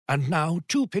And now,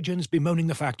 two pigeons bemoaning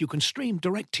the fact you can stream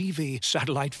DirecTV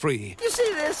satellite-free. You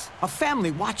see this? A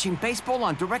family watching baseball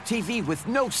on DirecTV with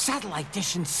no satellite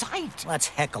dish in sight. Let's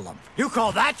heckle them. You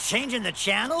call that changing the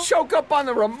channel? Choke up on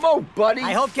the remote, buddy.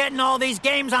 I hope getting all these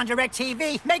games on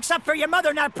DirecTV makes up for your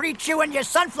mother not pre-chewing your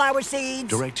sunflower seeds.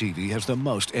 DirecTV has the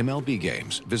most MLB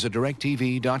games. Visit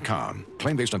DirecTV.com.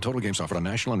 Claim based on total games offered on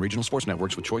national and regional sports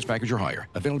networks with choice package or higher.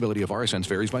 Availability of RSNs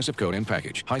varies by zip code and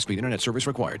package. High-speed internet service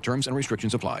required. Terms and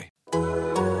restrictions apply.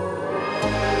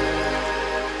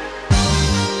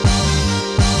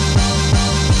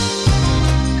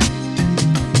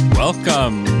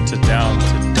 Welcome to Down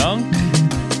to Dunk.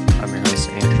 I'm your host,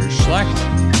 Andrew Schlecht.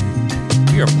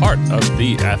 We are part of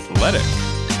the Athletic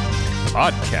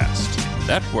Podcast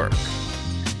Network.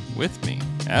 With me,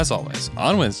 as always,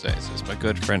 on Wednesdays is my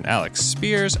good friend Alex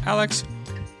Spears. Alex,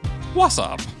 what's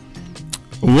up?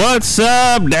 What's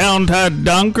up, Down to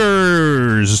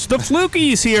Dunkers? The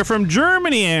Flukies here from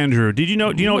Germany, Andrew. Do you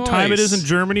know what time it is in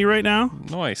Germany right now?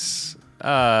 Nice.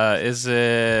 Is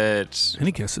it...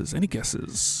 Any guesses?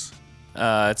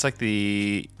 It's like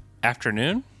the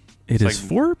afternoon? It's like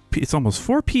 4 It's almost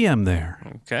 4 p.m. there.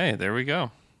 Okay, there we go.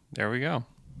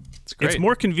 It's great. It's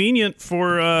more convenient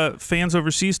for fans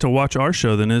overseas to watch our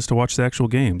show than it is to watch the actual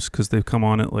games because they've come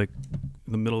on at like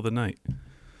the middle of the night.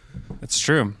 It's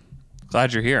true.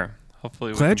 Glad you're here.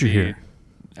 Hopefully, glad you're here.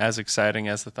 As exciting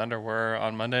as the Thunder were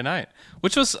on Monday night,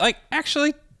 which was like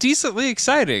actually decently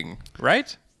exciting,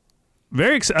 right?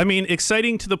 Very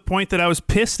exciting to the point that I was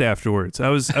pissed afterwards. I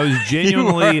was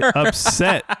genuinely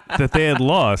upset that they had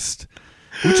lost,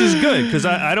 which is good because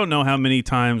I don't know how many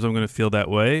times I'm going to feel that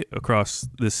way across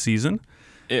this season.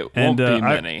 It won't be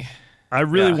many. I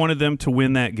really wanted them to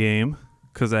win that game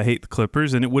because I hate the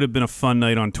Clippers, and it would have been a fun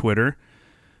night on Twitter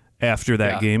after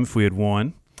that game if we had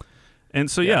won. And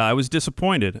so, I was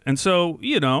disappointed. And so,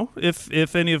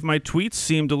 if any of my tweets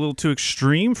seemed a little too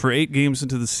extreme for 8 games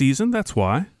into the season, that's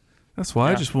why.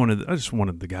 I just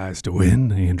wanted the guys to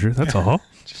win, Andrew. That's all.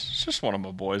 just wanted my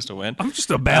boys to win. I'm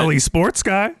just a Bally sports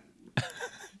guy.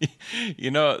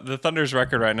 The Thunder's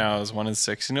record right now is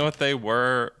 1-6. You know what they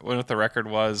were? What the record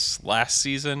was last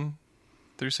season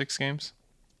through 6 games?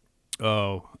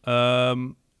 Oh,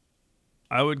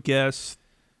 I would guess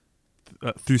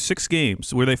through 6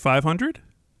 games. Were they 500?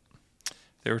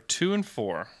 They were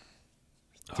 2-4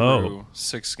 through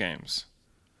 6 games.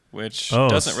 Which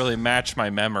doesn't really match my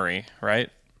memory, right?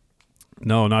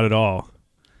 No, not at all.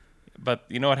 But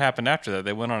you know what happened after that?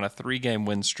 They went on a 3-game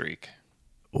win streak.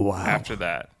 Wow. After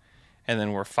that. And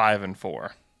then we're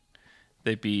 5-4.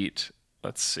 They beat,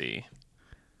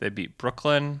 they beat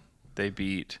Brooklyn, they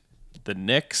beat the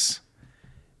Knicks,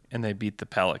 and they beat the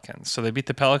Pelicans. So they beat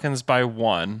the Pelicans by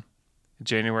 1.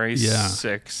 January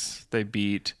 6th, they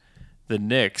beat the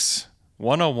Knicks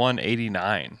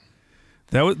 101-89.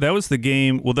 That was the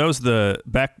game. Well, that was the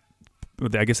back.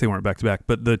 I guess they weren't back to back,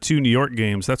 but the 2 New York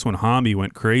games. That's when Hami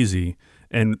went crazy,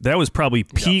 and that was probably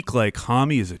peak. Like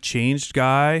Hami is a changed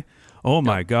guy. Oh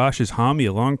my gosh, is Hami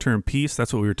a long-term piece?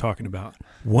 That's what we were talking about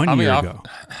 1 year ago.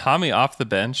 Hami off the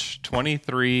bench,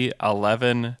 23,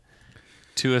 11,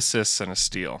 2 assists and a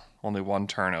steal, only 1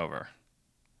 turnover.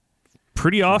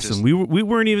 Pretty awesome. We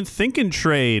weren't even thinking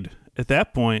trade at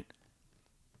that point.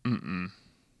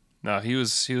 No, he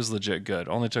was legit good.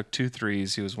 Only took 2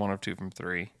 threes. He was 1 of 2 from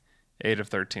 3, 8 of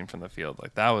 13 from the field.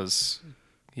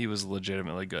 He was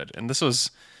legitimately good. And this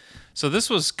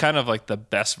was kind of like the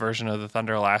best version of the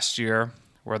Thunder last year,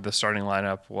 where the starting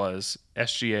lineup was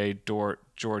SGA, Dort,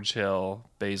 George Hill,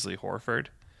 Baisley, Horford,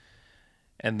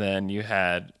 and then you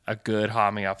had a good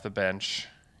Hami off the bench.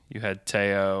 You had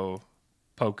Teo,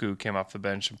 Poku came off the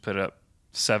bench and put up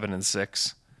 7 and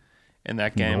 6 in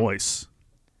that game. Nice.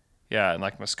 Yeah, and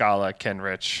like Muscala,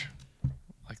 Kenrich,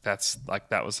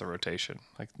 that was the rotation.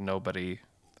 Nobody,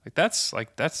 that's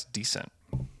decent.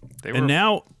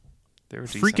 Now,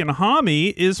 freaking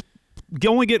Hami is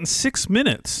only getting 6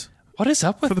 minutes. What is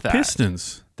up with for the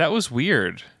Pistons? That was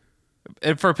weird.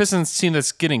 And for a Pistons team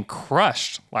that's getting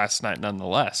crushed last night,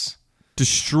 nonetheless.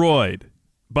 Destroyed.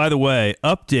 By the way,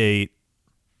 update.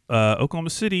 Oklahoma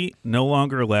City no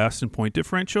longer last in point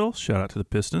differential. Shout out to the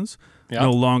Pistons. Yep.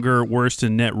 No longer worst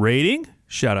in net rating.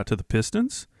 Shout out to the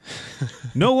Pistons.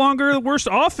 No longer the worst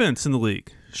offense in the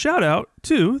league. Shout out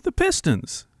to the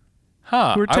Pistons.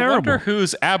 Huh. Who are terrible. I wonder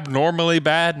who's abnormally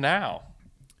bad now.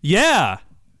 Yeah.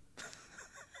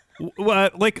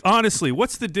 Honestly,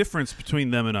 what's the difference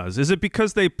between them and us? Is it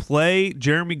because they play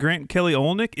Jeremy Grant and Kelly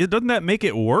Olynyk? Doesn't that make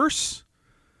it worse?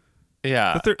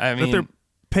 Yeah. That they're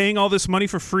paying all this money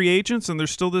for free agents and they're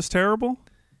still this terrible?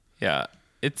 Yeah.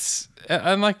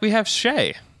 And we have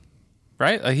Shea,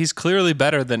 right? Like, he's clearly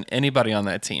better than anybody on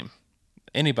that team,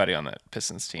 anybody on that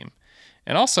Pistons team.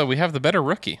 And also, we have the better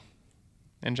rookie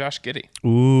in Josh Giddey.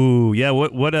 Ooh,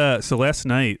 yeah. So last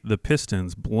night, the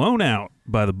Pistons blown out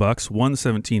by the Bucks,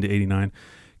 117-89.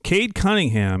 Cade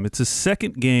Cunningham, it's his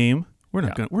second game. We're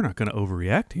not gonna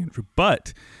overreact, Andrew,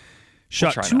 but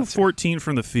shot 2 of 14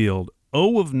 from the field,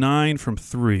 0 of 9 from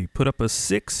 3, put up a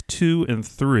 6, 2, and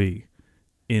 3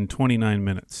 in 29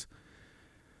 minutes.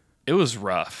 It was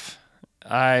rough.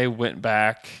 I went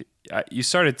back. You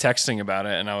started texting about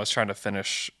it, and I was trying to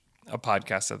finish a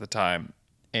podcast at the time,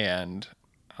 and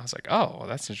I was like, oh, well,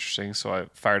 that's interesting. So I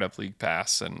fired up League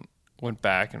Pass and went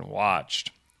back and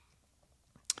watched.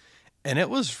 And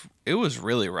it was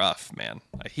really rough, man.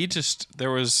 He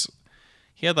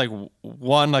had like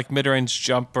one like mid-range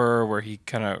jumper where he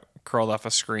kind of curled off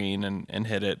a screen and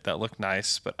hit it that looked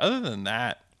nice. But other than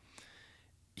that,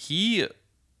 he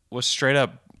was straight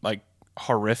up like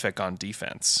horrific on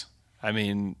defense. I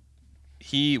mean,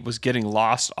 he was getting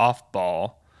lost off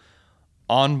ball.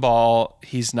 On ball,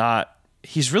 he's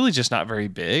really just not very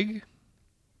big.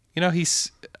 You know, he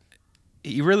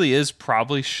really is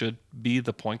probably should be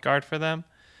the point guard for them.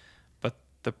 But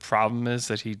the problem is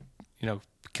that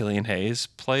Killian Hayes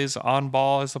plays on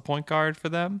ball as the point guard for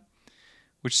them,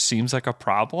 which seems like a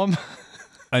problem.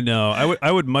 I know.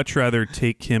 I would much rather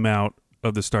take him out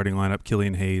of the starting lineup,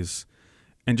 Killian Hayes,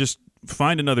 and just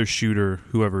find another shooter,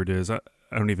 whoever it is. I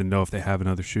don't even know if they have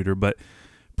another shooter, but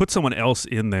put someone else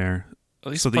in there. At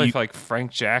least play like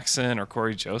Frank Jackson or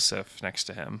Corey Joseph next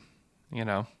to him, you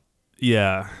know?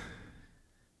 Yeah.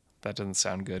 That doesn't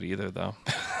sound good either, though.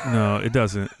 No, it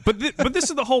doesn't. But this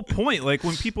is the whole point. Like,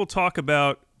 when people talk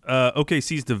about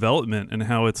OKC's development and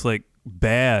how it's, like,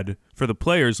 bad for the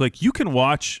players, like, you can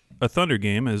watch a Thunder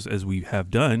game, as we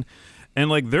have done, and,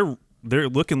 like, they're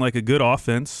looking like a good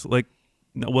offense. Like,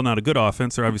 well, not a good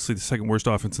offense. They're obviously the second worst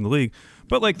offense in the league.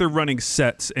 But, like, they're running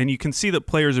sets, and you can see that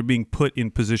players are being put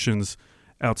in positions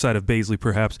outside of Baisley,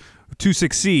 perhaps, to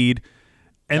succeed.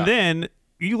 And then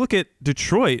you look at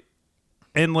Detroit,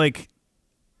 and, like,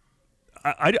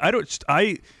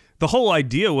 the whole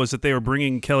idea was that they were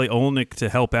bringing Kelly Olynyk to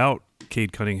help out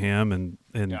Cade Cunningham and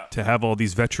to have all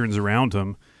these veterans around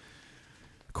him.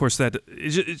 Of course, I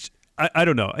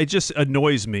don't know. It just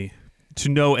annoys me to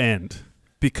no end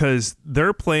because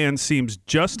their plan seems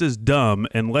just as dumb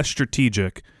and less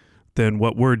strategic than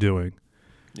what we're doing.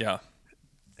 Yeah.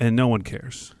 And no one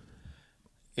cares.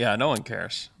 Yeah, no one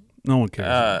cares. No one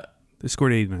cares. They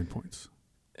scored 89 points.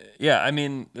 Yeah, I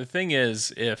mean, the thing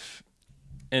is,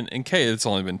 in Cade, it's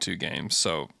only been 2 games,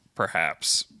 so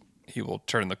perhaps he will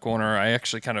turn the corner. I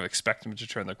actually kind of expect him to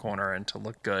turn the corner and to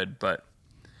look good, but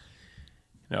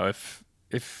you know, if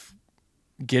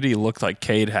Giddey looked like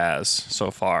Cade has so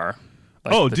far,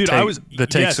 like the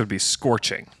takes would be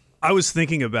scorching. I was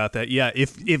thinking about that. Yeah,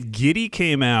 if Giddey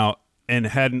came out and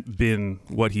hadn't been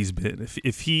what he's been,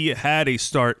 if he had a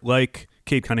start like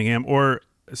Cade Cunningham, or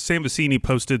Sam Vecini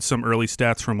posted some early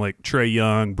stats from like Trae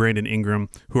Young, Brandon Ingram,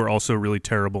 who are also really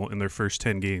terrible in their first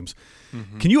 10 games.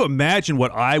 Mm-hmm. Can you imagine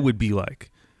what I would be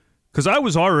like? Because I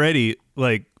was already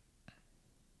like,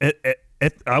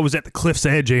 I was at the cliff's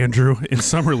edge, Andrew, in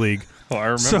summer league. Oh, I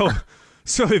remember.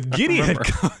 So if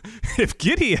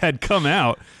Giddey had come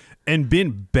out and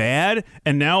been bad,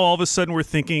 and now all of a sudden we're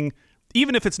thinking,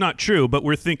 even if it's not true, but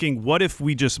we're thinking, what if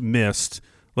we just missed?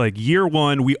 Like, year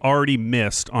one, we already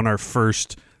missed on our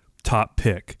first top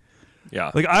pick.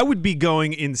 Yeah. Like, I would be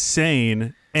going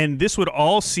insane, and this would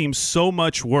all seem so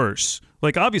much worse.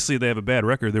 Like, obviously, they have a bad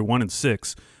record. They're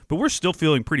 1-6. But we're still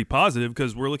feeling pretty positive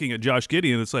because we're looking at Josh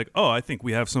Giddey, and it's like, oh, I think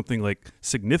we have something, like,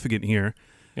 significant here.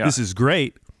 Yeah. This is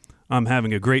great. I'm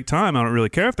having a great time. I don't really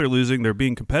care if they're losing. They're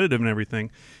being competitive and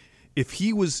everything. If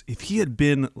he had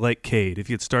been like Cade, if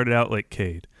he had started out like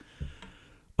Cade,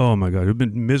 oh my God, it would have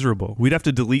been miserable. We'd have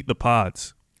to delete the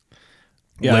pods.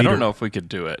 Yeah, later. I don't know if we could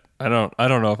do it. I don't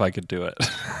know if I could do it.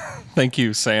 Thank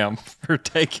you, Sam, for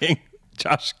taking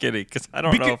Josh Giddey, because I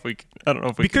don't know if we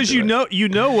because can do you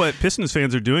know what Pistons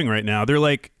fans are doing right now. They're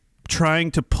like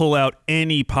trying to pull out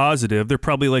any positive. They're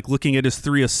probably like looking at his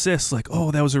 3 assists, like,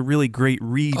 oh, that was a really great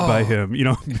read by him. You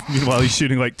know, meanwhile he's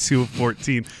shooting like 2 of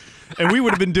 14. And we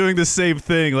would have been doing the same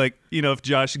thing, like, you know, if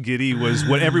Josh Giddey was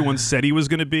what everyone said he was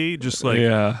going to be, just like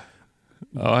I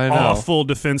know. Awful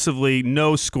defensively,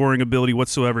 no scoring ability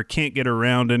whatsoever, can't get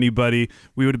around anybody.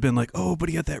 We would have been like, oh, but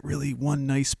he had that really one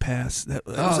nice pass. That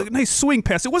was a nice swing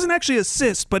pass. It wasn't actually an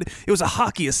assist, but it was a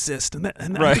hockey assist, and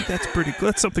I think that's pretty good.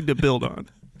 That's something to build on.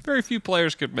 Very few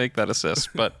players could make that assist,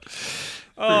 but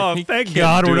thank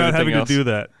God we're not having to do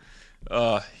that.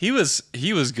 He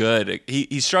was good.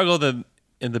 He struggled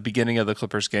in the beginning of the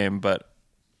Clippers game, but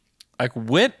like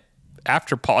went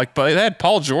after Paul. Like, but they had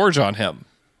Paul George on him,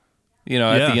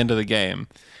 at the end of the game,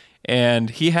 and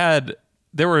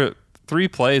there were 3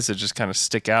 plays that just kind of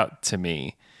stick out to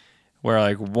me, where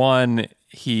like one,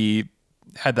 he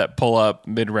had that pull up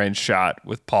mid-range shot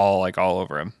with Paul like all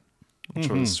over him, which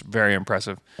was very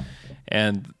impressive.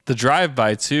 And the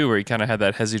drive-by too, where he kind of had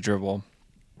that hezzy dribble,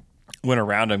 went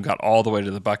around him, got all the way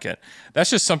to the bucket. That's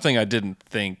just something I didn't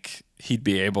think he'd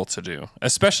be able to do,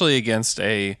 especially against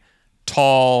a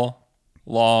tall,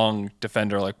 long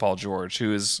defender like Paul George,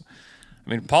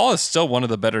 Paul is still one of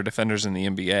the better defenders in the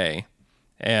NBA.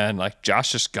 And like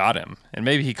Josh just got him, and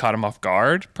maybe he caught him off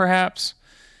guard, perhaps.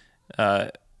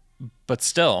 But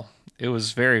still, it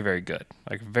was very, very good.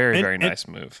 Like very nice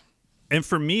move. And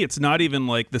for me, it's not even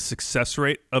like the success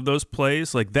rate of those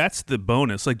plays. Like that's the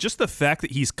bonus. Like just the fact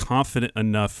that he's confident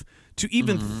enough to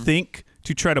even think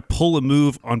to try to pull a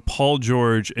move on Paul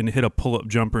George and hit a pull-up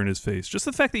jumper in his face. Just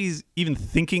the fact that he's even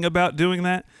thinking about doing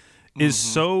that is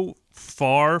so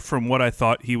far from what I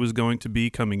thought he was going to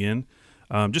be coming in.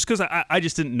 Just because I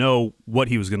just didn't know what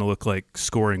he was going to look like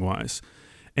scoring-wise.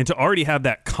 And to already have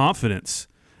that confidence,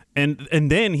 and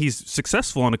then he's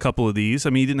successful on a couple of these. I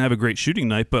mean, he didn't have a great shooting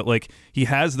night, but like he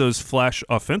has those flash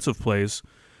offensive plays.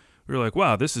 We're like,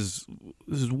 wow, this is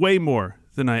way more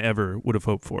than I ever would have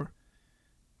hoped for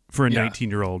a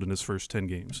 19-year-old in his first 10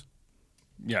 games.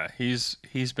 Yeah, he's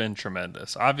been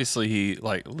tremendous. Obviously, he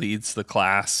like leads the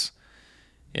class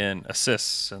in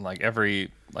assists and like every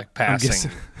like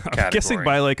passing category. I'm guessing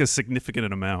by like a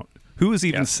significant amount. Who is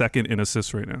even second in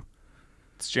assists right now?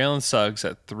 It's Jalen Suggs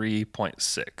at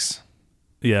 3.6.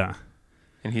 Yeah.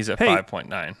 And he's at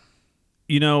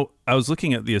 5.9. I was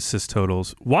looking at the assist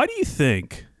totals. Why do you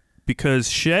think? Because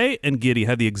Shea and Giddey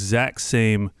had the exact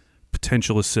same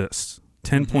potential assists,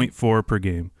 10.4 per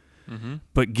game.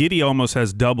 But Giddey almost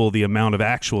has double the amount of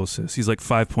actual assists. He's like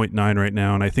 5.9 right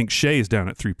now, and I think Shea is down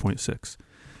at 3.6.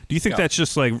 Do you think that's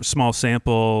just like small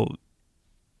sample,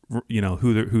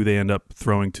 who they end up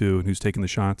throwing to and who's taking the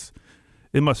shots?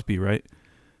 It must be, right?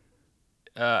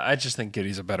 I just think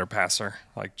Giddey's a better passer,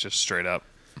 like just straight up.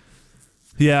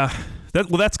 Yeah,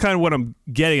 that's kind of what I'm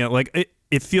getting at. Like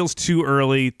it feels too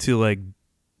early to like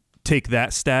take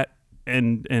that stat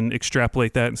and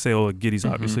extrapolate that and say, oh, Giddey's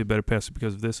obviously a better passer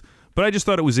because of this. But I just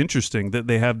thought it was interesting that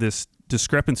they have this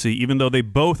discrepancy, even though they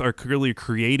both are clearly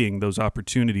creating those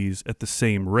opportunities at the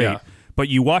same rate. Yeah. But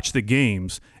you watch the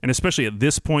games, and especially at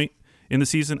this point in the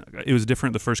season, it was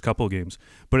different the first couple of games.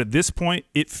 But at this point,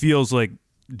 it feels like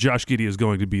Josh Giddey is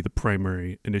going to be the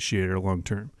primary initiator long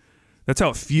term. That's how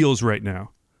it feels right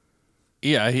now.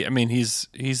 Yeah, he's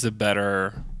the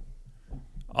better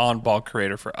on-ball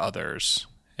creator for others,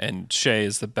 and Shea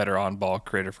is the better on-ball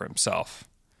creator for himself.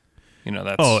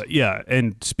 That's... Oh, yeah,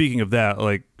 and speaking of that,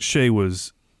 like, Shea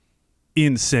was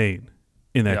insane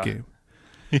in that game.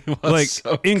 He was like,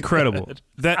 so incredible.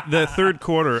 The third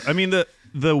quarter, I mean,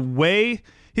 the way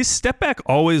his step back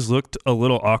always looked a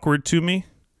little awkward to me,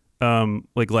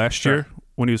 like last year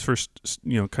when he was first,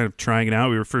 kind of trying it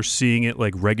out. We were first seeing it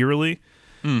like regularly.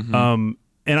 And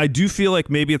I do feel like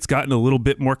maybe it's gotten a little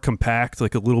bit more compact,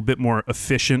 like a little bit more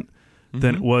efficient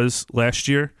than it was last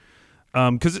year.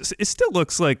 Because it still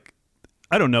looks like,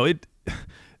 I don't know,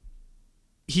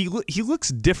 he looks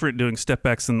different doing step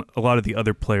backs than a lot of the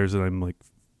other players that I'm like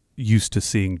used to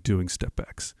seeing doing step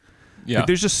backs. Yeah. Like,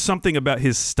 there's just something about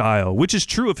his style, which is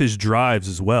true of his drives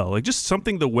as well. Like just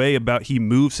something the way about he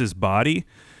moves his body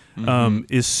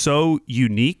is so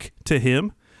unique to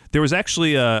him. There was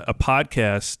actually a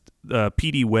podcast,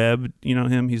 PD Webb, you know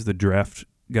him? He's the draft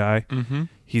guy.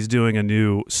 He's doing a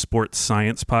new sports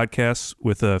science podcast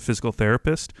with a physical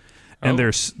therapist. And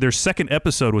their second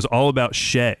episode was all about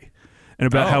Shea and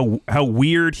about how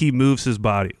weird he moves his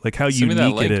body, like how Send unique me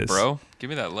that link, it is. Bro, give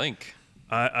me that link.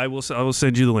 I will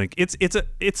send you the link. It's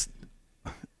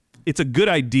a good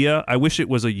idea. I wish it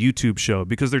was a YouTube show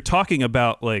because they're talking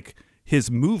about like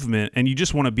his movement, and you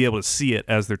just want to be able to see it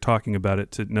as they're talking about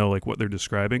it to know like what they're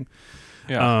describing.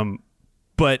 Yeah.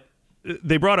 But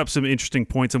they brought up some interesting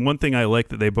points, and one thing I like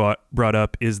that they brought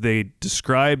up is they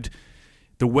described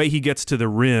the way he gets to the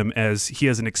rim as he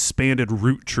has an expanded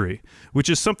route tree, which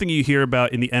is something you hear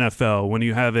about in the NFL when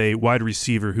you have a wide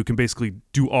receiver who can basically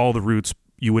do all the routes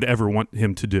you would ever want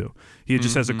him to do. He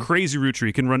just has a crazy route tree.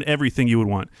 He can run everything you would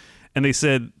want. And they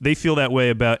said they feel that way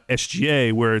about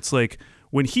SGA, where it's like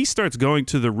when he starts going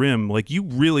to the rim, like you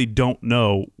really don't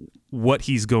know what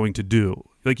he's going to do.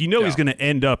 Like he's going to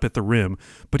end up at the rim,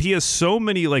 but he has so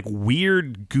many like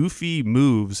weird, goofy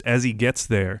moves as he gets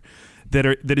there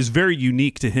that is very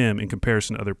unique to him in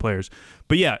comparison to other players.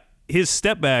 But yeah, his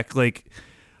step back, like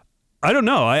I don't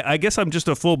know. I guess I'm just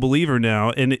a full believer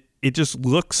now, and it just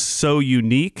looks so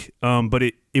unique. But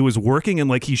it was working, and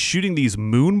like he's shooting these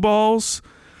moon balls.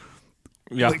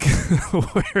 Yeah. Like,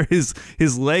 where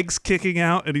his legs kicking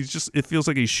out, and it feels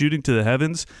like he's shooting to the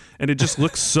heavens, and it just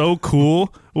looks so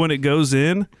cool when it goes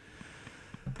in.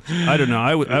 I don't know.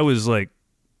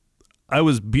 I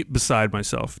was beside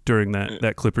myself during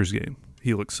that Clippers game.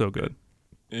 He looked so good.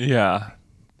 Yeah.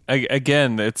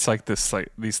 Again, it's like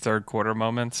these third quarter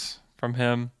moments from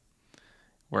him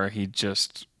where he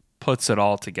just puts it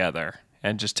all together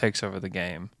and just takes over the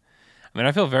game. I mean,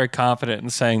 I feel very confident in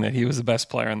saying that he was the best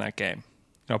player in that game.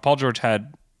 You know, Paul George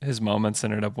had his moments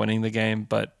and ended up winning the game,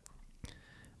 but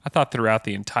I thought throughout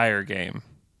the entire game,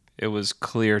 it was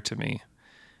clear to me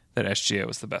that SGA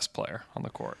was the best player on the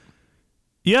court.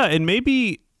 Yeah, and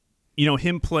maybe,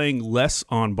 him playing less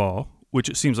on ball, which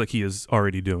it seems like he is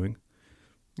already doing,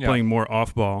 playing more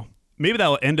off ball, maybe that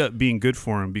will end up being good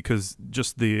for him because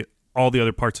just all the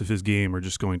other parts of his game are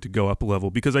just going to go up a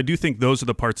level, because I do think those are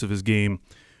the parts of his game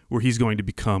where he's going to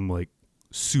become like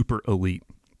super elite.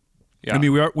 Yeah. I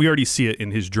mean, we already see it in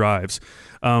his drives.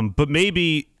 But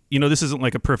maybe, this isn't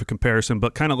like a perfect comparison,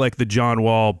 but kind of like the John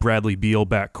Wall, Bradley Beal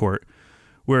backcourt,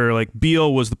 where like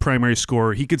Beal was the primary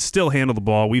scorer. He could still handle the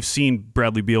ball. We've seen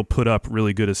Bradley Beal put up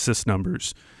really good assist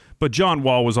numbers. But John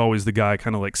Wall was always the guy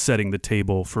kind of like setting the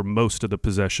table for most of the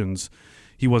possessions.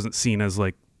 He wasn't seen as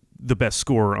like the best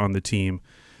scorer on the team.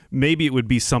 Maybe it would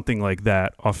be something like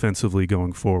that offensively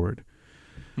going forward.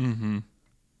 Mm-hmm.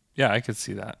 Yeah, I could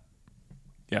see that.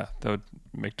 Yeah, that would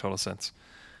make total sense.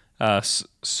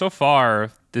 So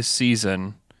far this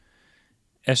season,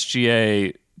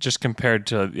 SGA, just compared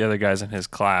to the other guys in his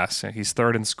class, he's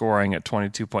third in scoring at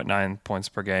 22.9 points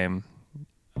per game.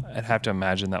 I'd have to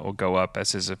imagine that will go up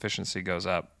as his efficiency goes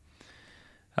up.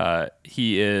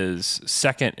 He is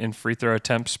second in free throw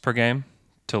attempts per game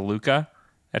to Luka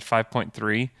at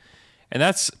 5.3. And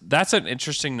that's an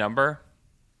interesting number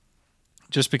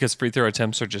just because free throw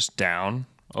attempts are just down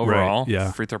overall. Right,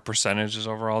 yeah. Free throw percentage is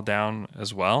overall down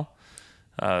as well.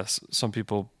 Some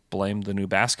people blame the new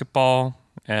basketball,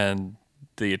 and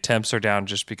the attempts are down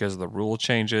just because of the rule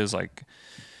changes. Like,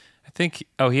 I think,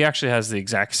 he actually has the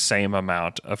exact same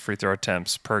amount of free throw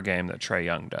attempts per game that Trae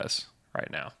Young does right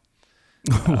now.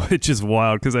 Which is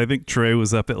wild, because I think Trae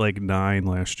was up at like 9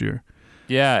 last year.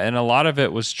 Yeah, and a lot of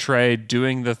it was Trae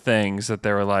doing the things that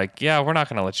they were like, yeah, we're not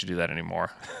going to let you do that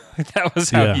anymore. That was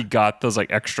how he got those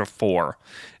like extra 4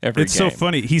 every game. It's so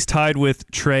funny. He's tied with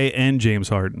Trae and James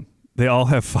Harden. They all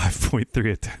have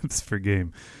 5.3 attempts per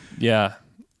game. Yeah.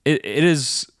 It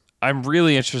is. I'm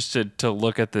really interested to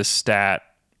look at this stat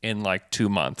in like 2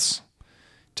 months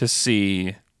to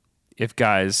see if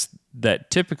guys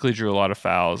that typically drew a lot of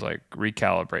fouls like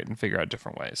recalibrate and figure out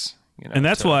different ways. And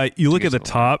that's why you look at the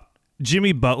top,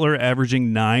 Jimmy Butler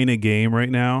averaging 9 a game right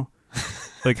now.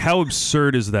 Like, how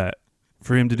absurd is that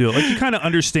for him to do it? Like, you kind of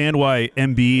understand why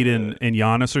Embiid and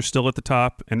Giannis are still at the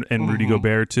top, and Rudy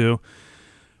Gobert too.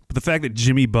 But the fact that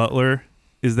Jimmy Butler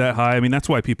is that high, I mean, that's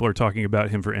why people are talking about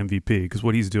him for MVP, because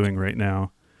what he's doing right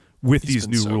now with these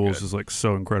new rules is like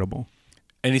so incredible.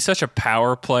 And he's such a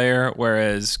power player,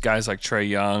 whereas guys like Trae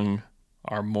Young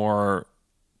are more,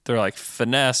 they're like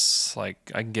finesse,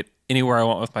 like I can get anywhere I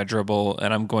want with my dribble,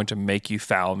 and I'm going to make you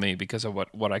foul me because of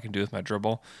what I can do with my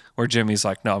dribble. Where Jimmy's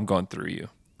like, no, I'm going through you,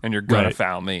 and you're going to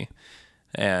foul me.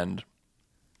 And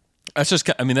that's just,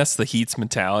 I mean, that's the Heat's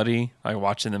mentality. Like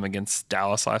watching them against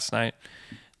Dallas last night,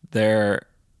 they're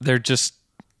just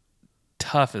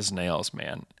tough as nails,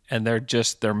 man. And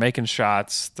they're making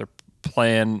shots. They're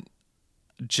playing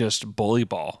just bully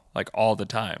ball like all the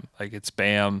time. Like it's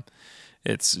Bam,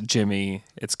 it's Jimmy,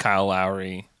 it's Kyle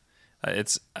Lowry.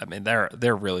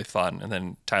 They're really fun. And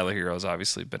then Tyler Hero's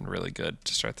obviously been really good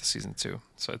to start the season too.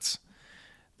 So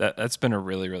that's been a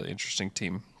really, really interesting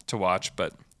team to watch.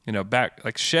 But back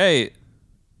like Shea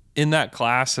in that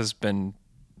class has been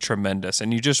tremendous.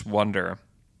 And you just wonder,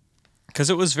 because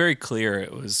it was very clear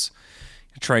it was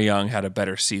Trae Young had a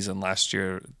better season last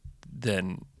year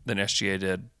than SGA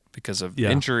did because of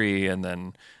injury, and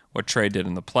then what Trae did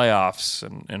in the playoffs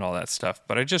and all that stuff.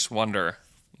 But I just wonder,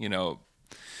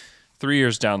 3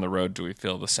 years down the road, do we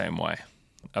feel the same way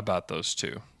about those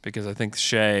two? Because I think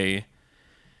Shea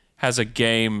has a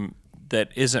game that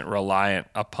isn't reliant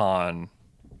upon,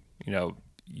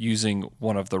 using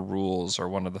one of the rules or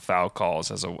one of the foul calls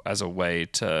as a way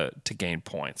to gain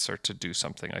points or to do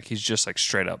something. Like he's just like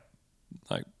straight up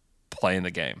like playing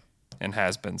the game and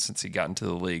has been since he got into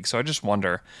the league. So I just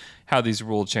wonder how these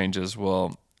rule changes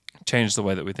will change the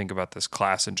way that we think about this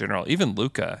class in general. Even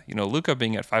Luka, Luka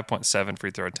being at 5.7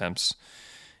 free throw attempts,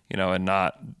 and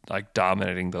not like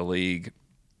dominating the league.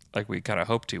 like we kind of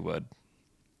hoped he would,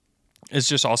 is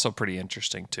just also pretty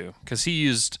interesting too, because he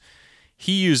used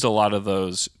a lot of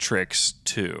those tricks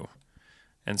too,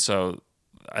 and so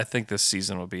I think this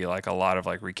season will be like a lot of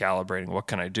like recalibrating. What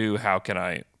can I do? How can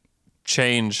I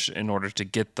change in order to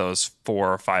get those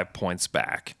 4 or 5 points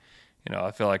back?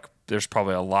 I feel like there's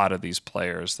probably a lot of these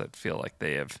players that feel like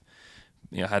they have,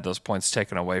 had those points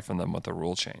taken away from them with the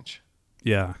rule change.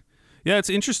 Yeah. Yeah,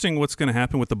 it's interesting what's going to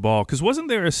happen with the ball, because wasn't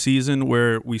there a season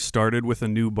where we started with a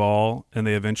new ball and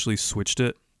they eventually switched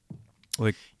it?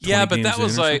 Like, yeah, but that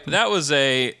was like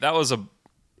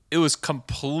it was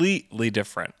completely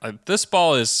different. Like, this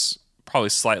ball is probably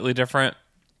slightly different,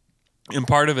 and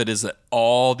part of it is that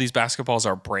all these basketballs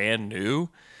are brand new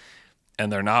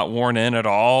and they're not worn in at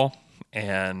all,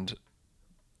 and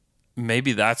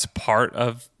maybe that's part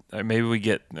of. Maybe we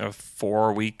get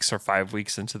 4 weeks or 5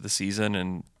 weeks into the season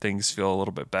and things feel a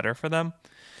little bit better for them.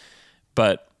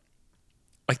 But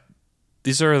like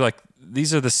these are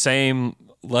the same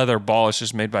leather ball. It's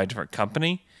just made by a different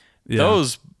company. Yeah.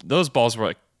 Those balls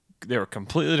were they were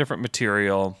completely different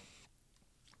material.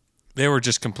 They were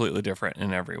just completely different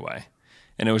in every way,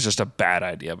 and it was just a bad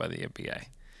idea by the NBA.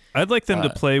 I'd like them to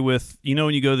play with,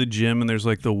 when you go to the gym and there's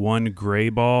like the one gray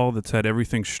ball that's had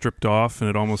everything stripped off and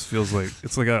it almost feels like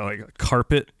it's like a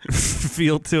carpet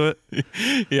feel to it.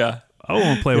 Yeah. I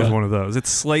want to play with one of those. It's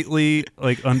slightly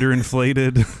like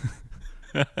underinflated.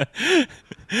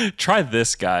 Try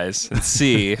this, guys, and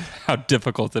see how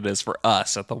difficult it is for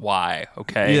us at the Y,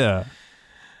 okay? Yeah.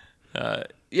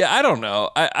 I don't know.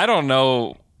 I don't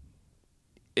know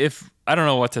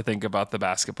what to think about the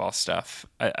basketball stuff.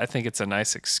 I think it's a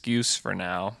nice excuse for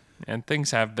now, and things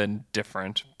have been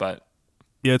different, but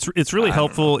yeah, it's really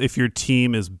helpful if your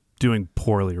team is doing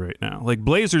poorly right now. Like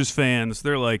Blazers fans,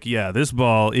 they're like, yeah, this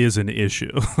ball is an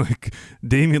issue. Like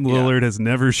Damian Lillard has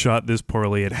never shot this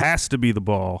poorly. It has to be the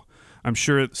ball. I'm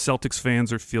sure Celtics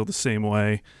fans feel the same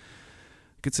way.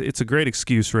 It's a great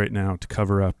excuse right now to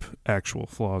cover up actual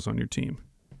flaws on your team.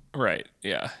 Right.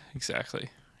 Yeah, exactly.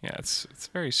 Yeah, it's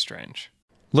very strange.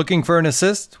 Looking for an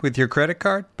assist with your credit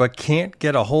card, but can't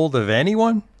get a hold of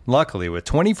anyone? Luckily, with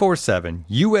 24/7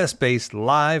 U.S.-based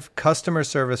live customer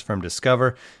service from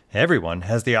Discover, everyone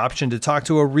has the option to talk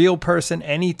to a real person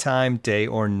anytime, day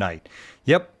or night.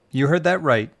 Yep, you heard that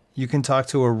right. You can talk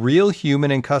to a real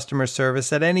human in customer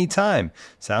service at any time.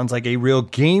 Sounds like a real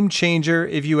game changer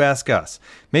if you ask us.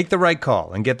 Make the right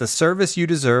call and get the service you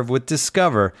deserve with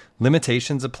Discover.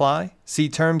 Limitations apply. See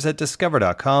terms at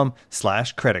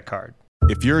discover.com/creditcard.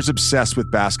 If you're as obsessed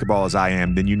with basketball as I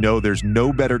am, then you know there's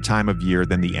no better time of year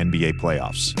than the NBA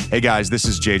playoffs. Hey guys, this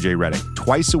is JJ Redick.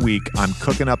 Twice a week, I'm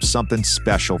cooking up something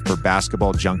special for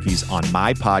basketball junkies on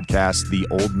my podcast, The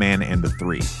Old Man and the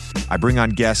Three. I bring on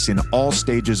guests in all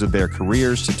stages of their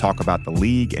careers to talk about the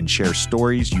league and share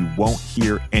stories you won't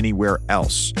hear anywhere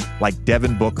else, like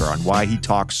Devin Booker on why he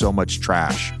talks so much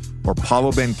trash, or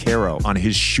Paolo Banchero on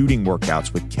his shooting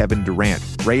workouts with Kevin Durant,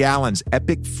 Ray Allen's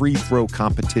epic free throw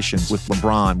competitions with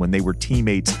LeBron when they were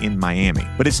teammates in Miami.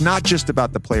 But it's not just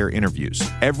about the player interviews.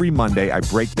 Every Monday, I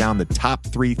break down the top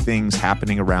 3 things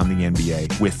happening around the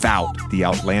NBA without the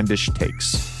outlandish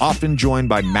takes. Often joined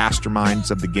by masterminds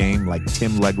of the game like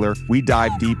Tim Legler, we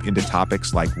dive deep into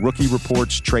topics like rookie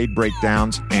reports, trade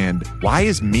breakdowns, and why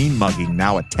is mean mugging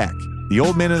now a tech? The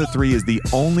Old Man and the Three is the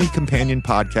only companion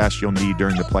podcast you'll need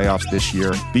during the playoffs this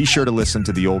year. Be sure to listen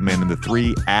to The Old Man and the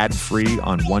Three ad-free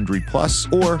on Wondery Plus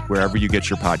or wherever you get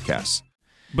your podcasts.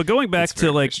 But going back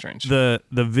to like the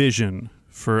vision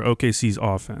for OKC's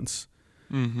offense,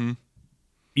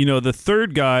 the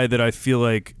third guy that I feel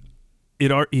like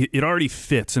it already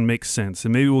fits and makes sense,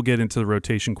 and maybe we'll get into the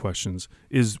rotation questions,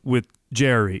 is with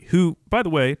Jerry, who, by the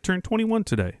way, turned 21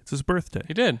 today. It's his birthday.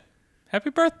 He did. Happy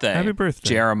birthday. Happy birthday.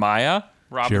 Jeremiah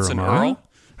Robinson Earl.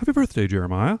 Happy birthday,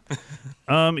 Jeremiah.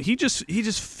 He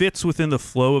just fits within the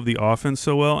flow of the offense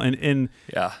so well, and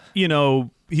yeah,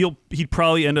 he'd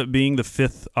probably end up being the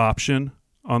 5th option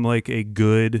on like a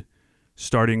good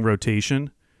starting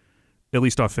rotation, at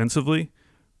least offensively.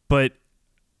 But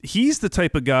he's the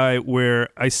type of guy where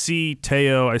I see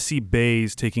Teo, I see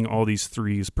Bays taking all these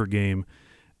threes per game,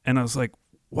 and I was like,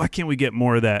 why can't we get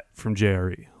more of that from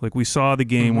JRE? Like we saw the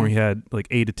game where he had like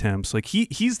 8 attempts. Like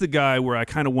he's the guy where I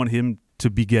kind of want him to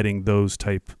be getting those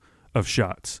type of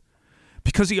shots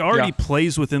because he already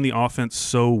plays within the offense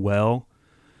so well,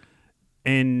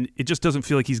 and it just doesn't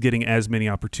feel like he's getting as many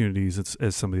opportunities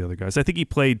as some of the other guys. I think he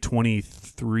played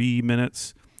 23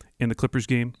 minutes in the Clippers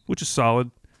game, which is solid.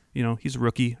 He's a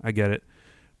rookie. I get it.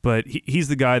 But he's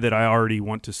the guy that I already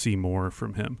want to see more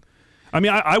from him. I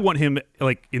mean, I want him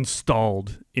like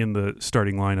installed in the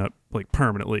starting lineup like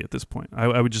permanently at this point.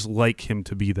 I would just like him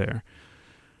to be there.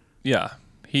 Yeah,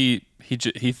 he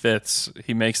fits.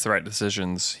 He makes the right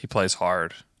decisions. He plays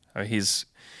hard. I mean, he's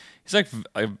like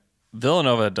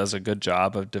Villanova does a good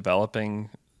job of developing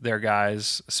their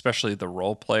guys, especially the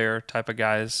role player type of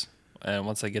guys. And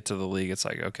once they get to the league, it's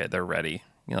like, okay, they're ready.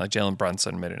 You know, like Jalen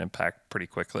Brunson made an impact pretty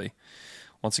quickly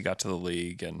once he got to the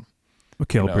league, and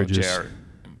Mikal Bridges.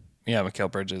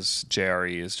 Mikal Bridges,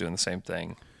 JRE is doing the same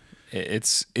thing.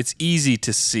 It's easy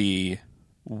to see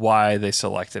why they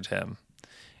selected him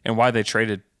and why they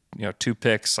traded, 2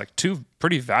 picks, like 2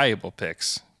 pretty valuable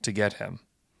picks to get him.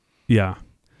 Yeah.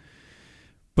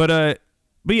 But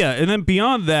yeah, and then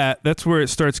beyond that, that's where it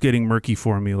starts getting murky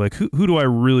for me. Like, who do I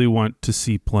really want to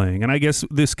see playing? And I guess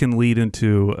this can lead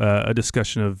into a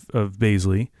discussion of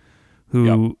Bazley,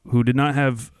 who did not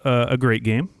have a great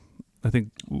game. I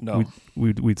think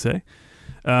we'd say.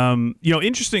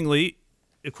 Interestingly,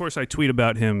 of course, I tweet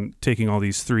about him taking all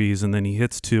these threes, and then he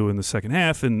hits 2 in the second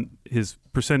half, and his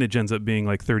percentage ends up being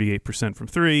like 38% from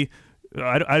 3.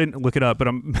 I didn't look it up, but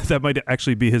that might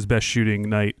actually be his best shooting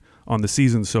night on the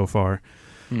season so far.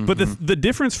 Mm-hmm. But the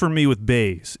difference for me with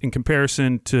Baze in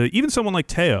comparison to even someone like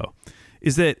Teo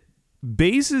is that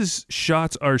Baze's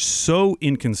shots are so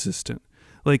inconsistent.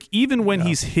 Like, even when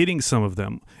he's hitting some of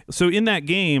them. So in that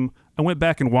game, I went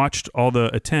back and watched all the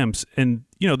attempts, and,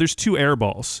 there's 2 air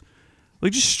balls.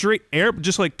 Like, just straight air,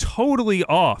 just like totally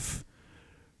off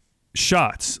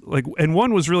shots. Like, and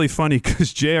one was really funny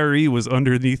because JRE was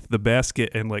underneath the basket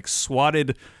and like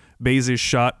swatted Baze's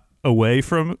shot away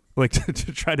from, like,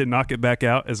 to try to knock it back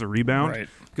out as a rebound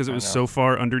because it was so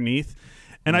far underneath.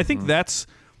 And I think that's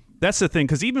the thing,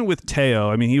 because even with Teo,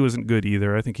 I mean, he wasn't good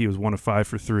either. I think he was 1 of 5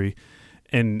 for 3,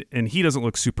 and he doesn't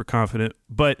look super confident.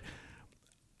 But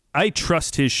I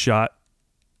trust his shot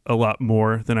a lot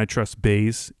more than I trust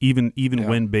Baze, even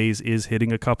when Baze is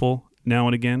hitting a couple now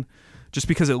and again, just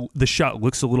because the shot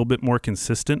looks a little bit more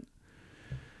consistent.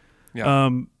 Yeah.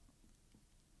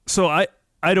 So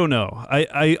I don't know.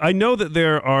 I know that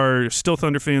there are still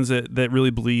Thunder fans that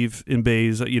really believe in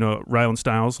Baze. Rylan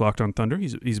Stiles, Locked on Thunder,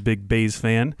 he's a big Baze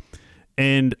fan.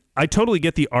 And I totally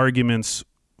get the arguments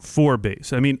for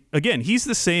Baze. I mean, again, he's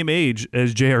the same age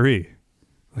as JRE.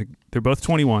 Like, they're both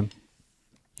 21.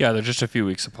 Yeah, they're just a few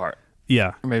weeks apart.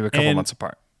 Yeah. Or maybe a couple months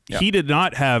apart. Yeah. He did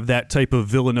not have that type of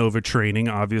Villanova training,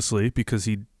 obviously, because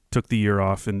he took the year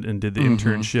off and did the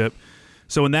internship.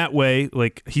 So in that way,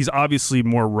 like, he's obviously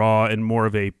more raw and more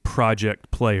of a project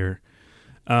player.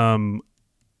 I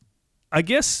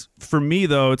guess for me,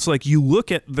 though, it's like you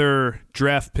look at their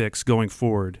draft picks going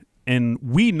forward, and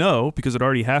we know, because it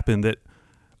already happened, that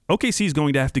OKC is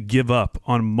going to have to give up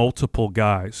on multiple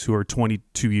guys who are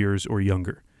 22 years or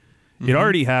younger. It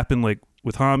already happened, like,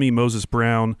 with Hami, Moses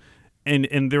Brown,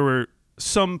 and there were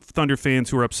some Thunder fans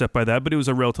who were upset by that, but it was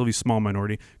a relatively small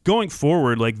minority. Going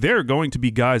forward, like, there are going to be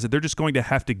guys that they're just going to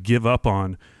have to give up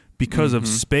on because of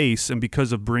space and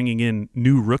because of bringing in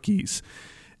new rookies.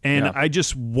 And I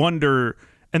just wonder,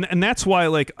 and that's why,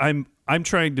 like, I'm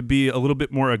trying to be a little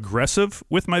bit more aggressive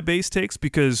with my base takes,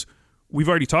 because we've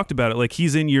already talked about it. Like,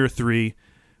 he's in year 3.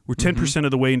 We're 10%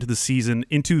 of the way into the season,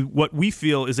 into what we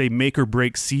feel is a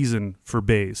make-or-break season for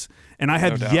Baze. And I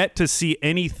have yet to see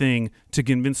anything to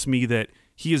convince me that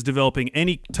he is developing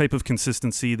any type of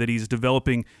consistency, that he's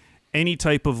developing any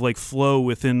type of, like, flow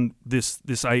within this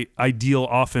ideal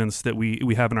offense that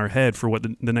we have in our head for what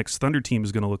the next Thunder team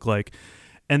is going to look like.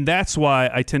 And that's why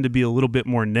I tend to be a little bit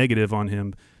more negative on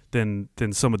him than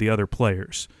some of the other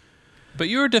players. But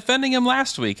you were defending him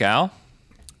last week, Al.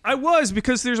 I was,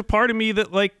 because there's a part of me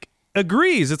that, like,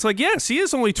 agrees. It's like, yes, he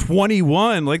is only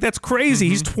 21. Like, that's crazy.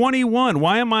 He's 21.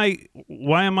 Why am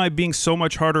I being so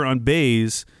much harder on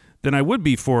Baze than I would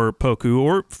be for Poku,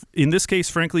 or in this case,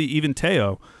 frankly, even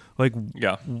Teo? Like,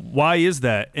 why is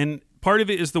that? And part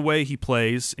of it is the way he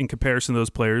plays in comparison to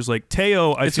those players. Like,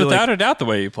 Teo, it's without a doubt the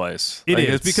way he plays. It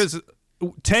is, because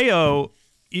Teo,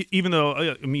 even though,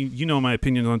 I mean, my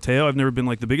opinion on Teo, I've never been,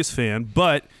 like, the biggest fan,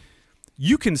 but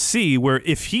you can see where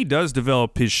if he does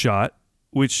develop his shot,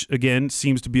 which, again,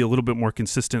 seems to be a little bit more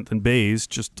consistent than Baze,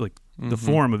 just like the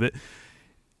form of it,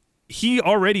 he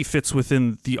already fits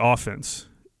within the offense.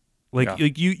 Like,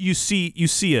 you see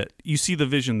it. You see the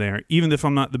vision there, even if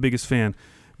I'm not the biggest fan.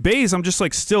 Baze, I'm just,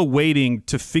 like, still waiting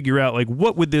to figure out, like,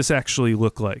 what would this actually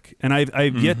look like? And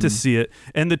I've yet to see it.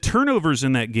 And the turnovers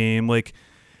in that game, like,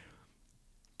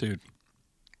 dude,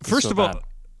 first of all,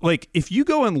 like, if you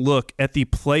go and look at the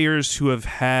players who have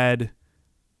had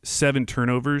 7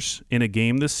 turnovers in a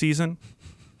game this season,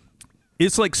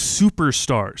 it's like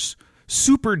superstars,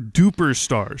 super duper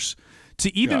stars.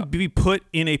 to even be put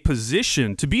in a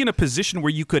position, to be in a position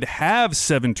where you could have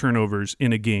 7 turnovers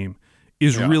in a game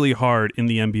is really hard in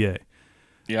the NBA.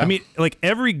 Yeah. I mean, like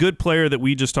every good player that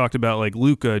we just talked about, like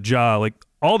Luka, Ja, like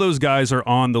all those guys are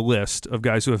on the list of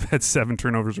guys who have had 7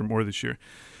 turnovers or more this year.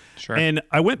 Sure. And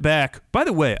I went back. By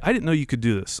the way, I didn't know you could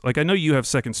do this. Like, I know you have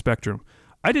Second Spectrum.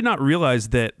 I did not realize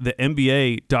that the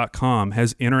NBA.com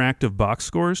has interactive box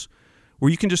scores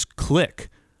where you can just click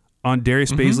on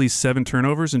Darius Bazley's 7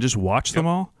 turnovers and just watch them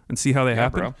all and see how they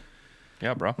happen. Bro.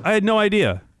 Yeah, bro. I had no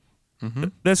idea.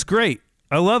 That's great.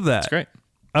 I love that. That's great.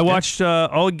 I watched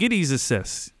all of Giddey's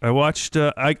assists. I watched.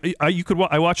 I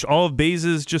watched all of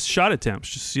Baze's just shot attempts,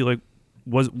 just to see like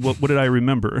what did I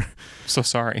remember. So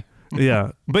sorry.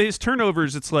 Yeah, but his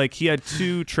turnovers, it's like he had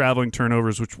 2 traveling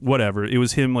turnovers, which whatever. It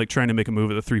was him like trying to make a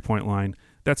move at the 3-point line.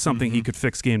 That's something he could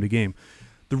fix game to game.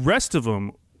 The rest of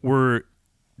them were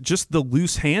just the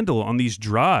loose handle on these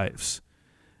drives.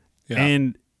 Yeah.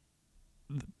 And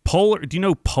Polar. Do you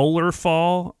know Polar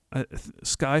Fall?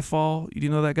 Skyfall. Do you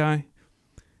know that guy?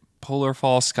 Polar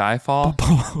Fall, Skyfall.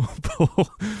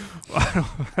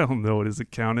 I don't know what his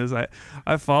account is.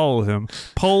 I follow him.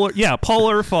 Polar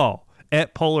Fall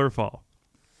at Polar Fall.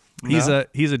 He's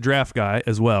a draft guy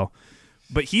as well,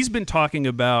 but he's been talking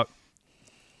about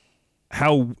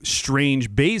how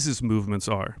strange Baze's movements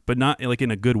are, but not like in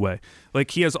a good way.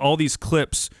 Like he has all these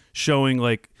clips showing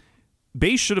like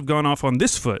Baze should have gone off on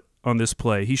this foot on this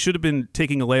play. He should have been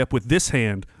taking a layup with this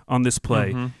hand on this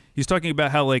play. He's talking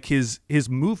about how like his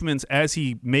movements as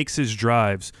he makes his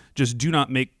drives just do not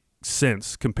make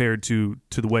sense compared to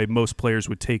the way most players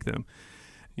would take them.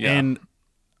 Yeah. And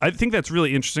I think that's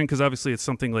really interesting because obviously it's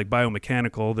something like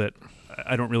biomechanical that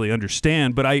I don't really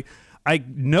understand, but I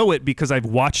know it because I've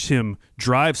watched him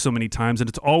drive so many times and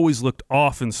it's always looked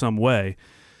off in some way.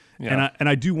 Yeah. And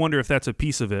I do wonder if that's a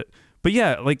piece of it. But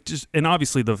yeah, like just and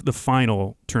obviously the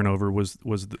final turnover was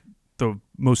the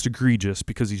most egregious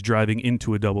because he's driving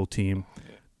into a double team.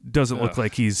 Doesn't look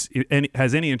like he's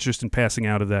has any interest in passing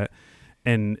out of that,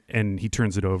 and he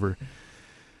turns it over.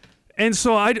 And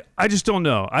so I just don't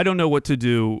know. I don't know what to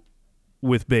do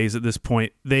with Baze at this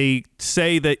point. They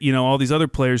say that, all these other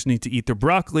players need to eat their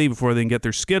broccoli before they can get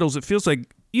their Skittles. It feels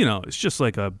like, it's just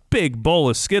like a big bowl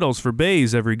of Skittles for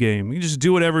Baze every game. He can just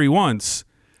do whatever he wants.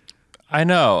 I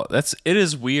know. It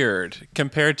is weird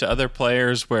compared to other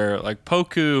players where like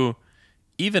Poku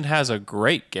even has a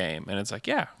great game and it's like,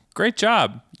 yeah, great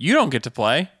job. You don't get to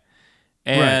play.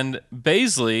 And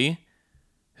Bazley,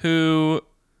 and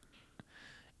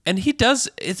he does,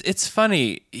 it's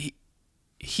funny.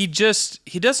 He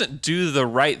doesn't do the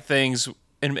right things.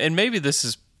 And maybe this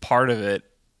is part of it.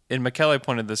 And McKelly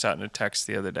pointed this out in a text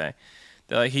the other day.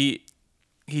 That like he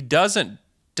doesn't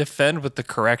defend with the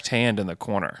correct hand in the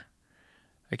corner.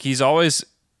 Like he's always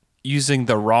using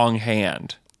the wrong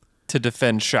hand to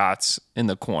defend shots in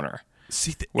the corner.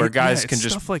 Where guys can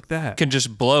just stuff like that can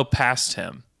just blow past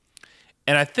him.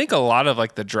 And I think a lot of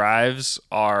like the drives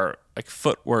are like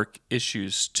footwork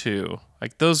issues too.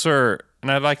 Like those are, and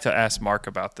I'd like to ask Mark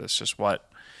about this, just what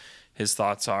his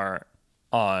thoughts are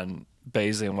on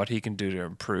Bazley and what he can do to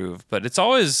improve. But it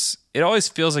always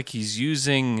feels like he's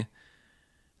using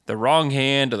the wrong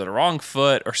hand or the wrong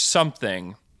foot or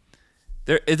something.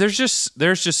 There's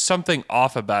just something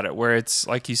off about it where it's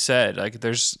like you said, like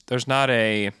there's not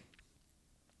a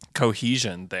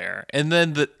cohesion there, and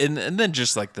then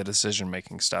just like the decision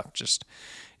making stuff just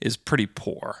is pretty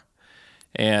poor,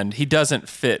 and he doesn't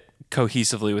fit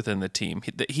cohesively within the team.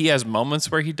 He has moments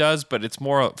where he does, but it's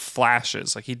more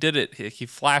flashes. Like he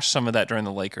flashed some of that during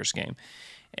the Lakers game,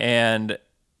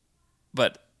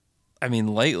 but I mean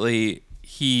lately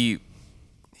he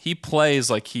plays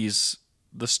like he's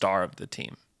the star of the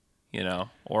team,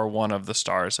 or one of the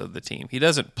stars of the team. He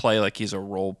doesn't play like he's a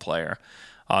role player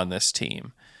on this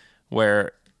team,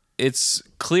 where it's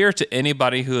clear to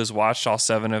anybody who has watched all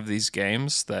 7 of these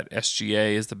games that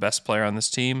SGA is the best player on this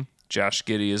team. Josh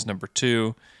Giddey is number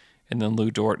 2, and then Lou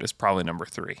Dort is probably number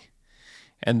 3.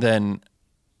 And then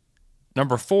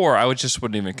number 4, I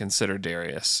wouldn't even consider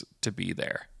Darius to be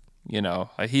there.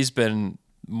 He's been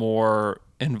more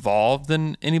involved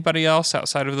than anybody else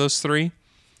outside of those 3.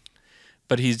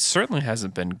 But he certainly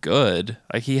hasn't been good.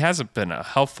 Like he hasn't been a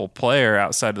helpful player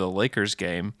outside of the Lakers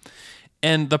game.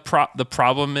 And the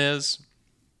problem is,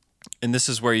 and this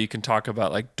is where you can talk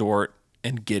about like Dort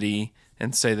and Giddey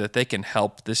and say that they can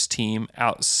help this team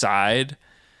outside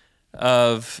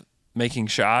of making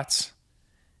shots.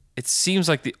 It seems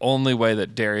like the only way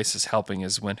that Darius is helping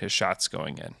is when his shot's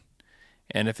going in.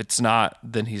 And if it's not,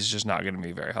 then he's just not going to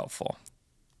be very helpful.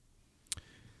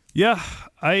 Yeah,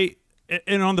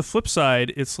 and on the flip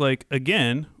side, it's like,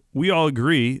 again, we all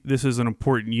agree this is an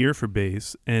important year for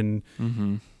Baze, and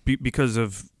because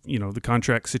of the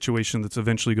contract situation that's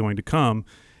eventually going to come,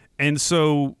 and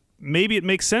so maybe it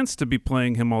makes sense to be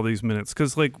playing him all these minutes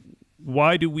because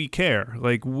why do we care?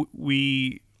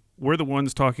 We're the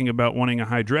ones talking about wanting a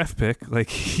high draft pick.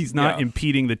 He's not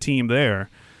impeding the team there.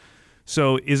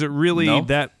 So is it really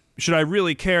that? Should I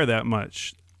really care that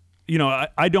much?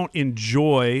 I don't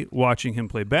enjoy watching him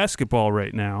play basketball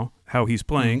right now, how he's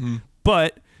playing,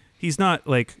 but he's not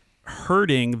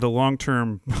hurting the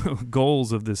long-term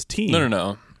goals of this team.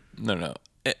 No.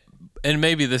 And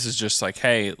maybe this is just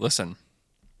hey, listen,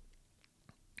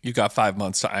 you got 5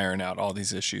 months to iron out all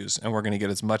these issues, and we're going to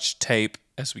get as much tape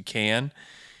as we can,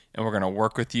 and we're going to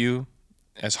work with you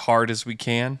as hard as we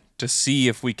can to see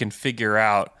if we can figure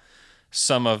out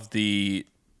some of the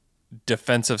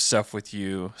defensive stuff with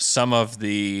you, some of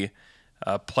the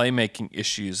playmaking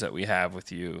issues that we have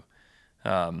with you.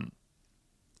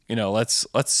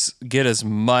 Let's get as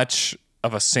much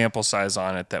of a sample size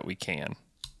on it that we can.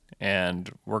 And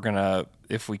we're going to,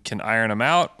 if we can iron them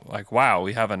out, wow,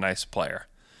 we have a nice player.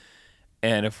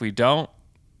 And if we don't,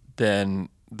 then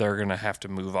they're going to have to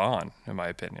move on, in my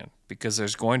opinion, because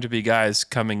there's going to be guys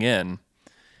coming in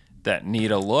that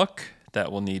need a look,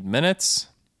 that will need minutes.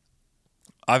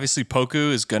 Obviously,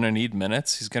 Poku is going to need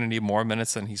minutes. He's going to need more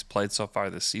minutes than he's played so far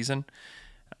this season.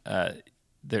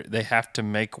 They have to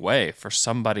make way for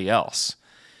somebody else.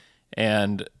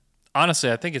 And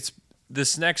honestly, I think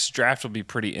this next draft will be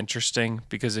pretty interesting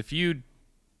because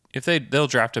they'll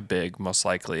draft a big, most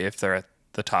likely, if they're at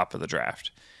the top of the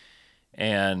draft.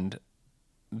 And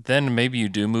then maybe you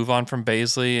do move on from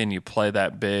Bazley and you play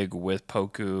that big with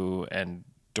Poku and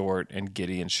Dort and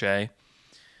Giddey and Shea.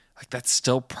 That's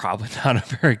still probably not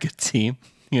a very good team,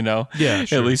 Yeah,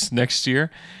 sure. At least next year.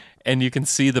 And you can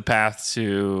see the path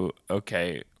to,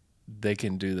 okay, they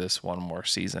can do this one more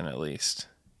season at least,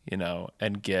 and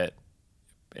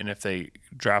if they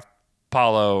draft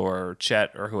Paulo or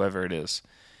Chet or whoever it is,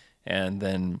 and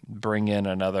then bring in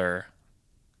another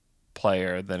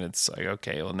player, then it's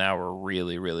okay, well, now we're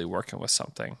really, really working with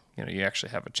something. You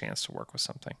actually have a chance to work with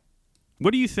something.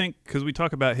 What do you think? Because we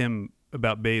talk about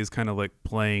Baze kind of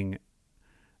playing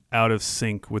out of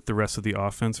sync with the rest of the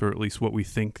offense, or at least what we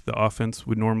think the offense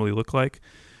would normally look like.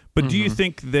 But do you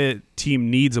think that team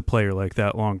needs a player like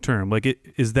that long term?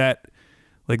 Is that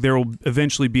there will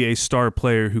eventually be a star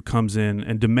player who comes in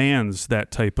and demands those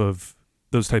type of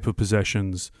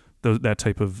possessions, that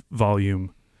type of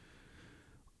volume?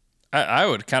 I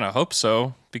would kind of hope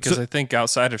so, because I think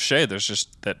outside of Shea, there's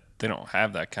just that they don't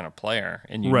have that kind of player,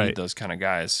 and you need those kind of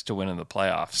guys to win in the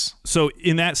playoffs. So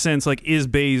in that sense, is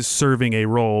Baze serving a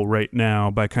role right now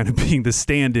by kind of being the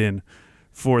stand-in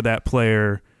for that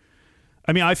player?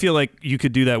 I mean, I feel like you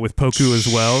could do that with Poku as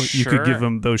well. You could give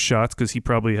him those shots because he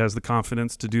probably has the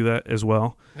confidence to do that as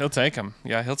well. He'll take them.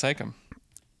 Yeah, he'll take them.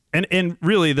 And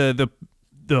really, the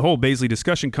whole Bazley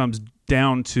discussion comes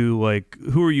down to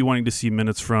who are you wanting to see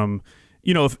minutes from?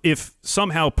 If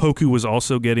somehow Poku was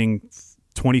also getting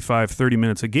 25, 30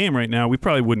 minutes a game right now, we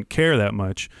probably wouldn't care that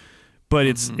much. But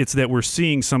it's that we're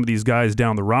seeing some of these guys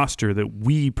down the roster that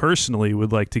we personally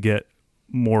would like to get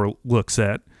more looks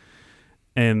at,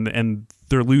 and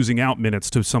they're losing out minutes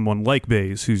to someone like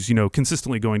Baze, who's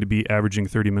consistently going to be averaging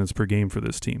 30 minutes per game for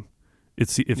this team. It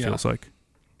feels like,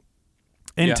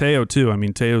 and Teo too. I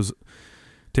mean, Teo's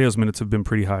minutes have been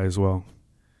pretty high as well.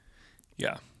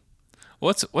 Yeah.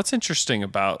 What's interesting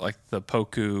about the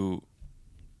Poku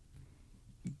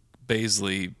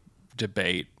Bazley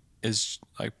debate is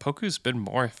Poku's been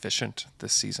more efficient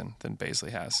this season than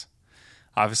Bazley has.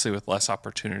 Obviously with less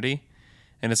opportunity.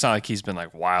 And it's not like he's been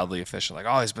wildly efficient.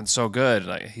 He's been so good.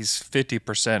 He's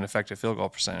 50% effective field goal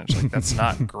percentage. That's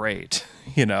not great,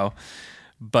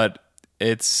 But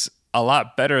it's a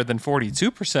lot better than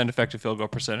 42% effective field goal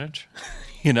percentage,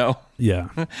 Yeah.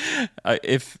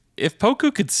 If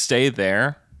Poku could stay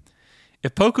there,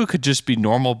 if Poku could just be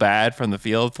normal bad from the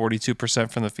field,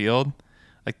 42% from the field,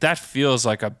 that feels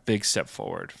like a big step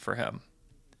forward for him.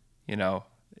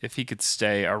 If he could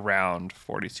stay around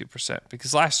 42%,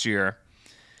 because last year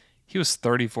he was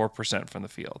 34% from the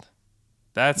field.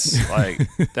 That's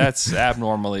that's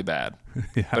abnormally bad.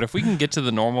 Yeah. But if we can get to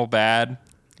the normal bad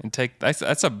and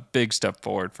that's a big step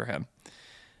forward for him.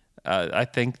 I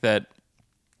think that's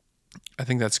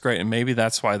great. And maybe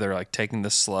that's why they're taking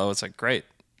this slow. It's great.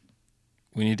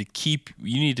 You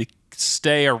need to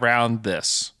stay around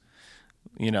this,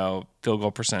 field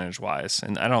goal percentage wise.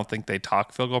 And I don't think they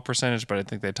talk field goal percentage, but I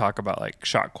think they talk about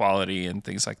shot quality and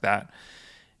things like that.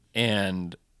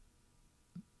 And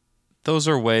those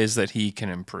are ways that he can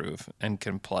improve and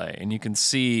can play. And you can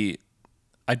see,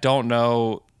 I don't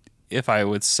know if I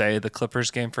would say the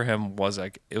Clippers game for him was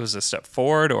like it was a step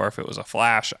forward or if it was a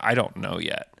flash. I don't know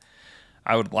yet.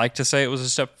 I would like to say it was a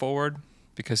step forward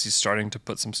because he's starting to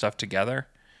put some stuff together.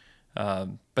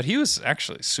 But he was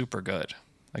actually super good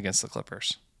against the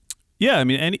Clippers. Yeah, I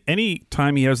mean, any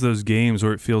time he has those games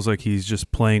where it feels like he's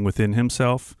just playing within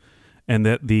himself and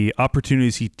that the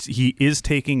opportunities he is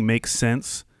taking make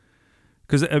sense.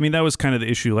 Because, I mean, that was kind of the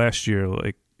issue last year.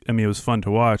 Like, I mean, it was fun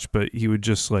to watch, but he would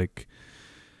just, like,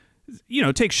 you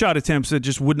know, take shot attempts that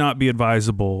just would not be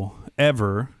advisable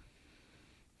ever,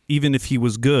 even if he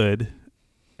was good.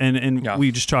 And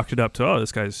we just chalked it up to, oh,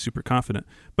 this guy's super confident.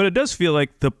 But it does feel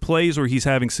like the plays where he's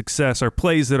having success are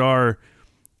plays that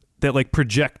like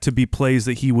project to be plays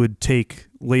that he would take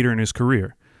later in his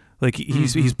career. Like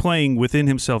he's playing within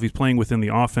himself. He's playing within the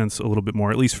offense a little bit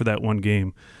more, at least for that one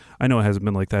game. I know it hasn't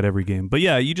been like that every game, but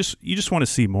yeah, you just want to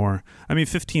see more. I mean,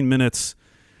 15 minutes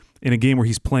in a game where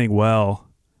he's playing well,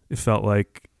 it felt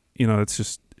like, you know,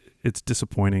 it's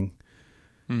disappointing.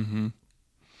 Mm-hmm.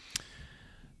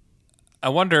 I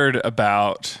wondered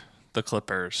about the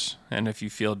Clippers and if you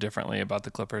feel differently about the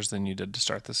Clippers than you did to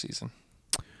start the season.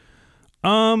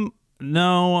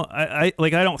 No, I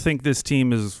don't think this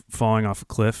team is falling off a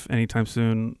cliff anytime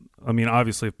soon. I mean,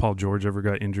 obviously, if Paul George ever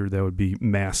got injured, that would be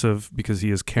massive because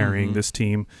he is carrying this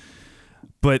team.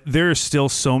 But there are still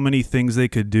so many things they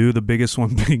could do. The biggest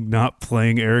one being not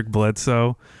playing Eric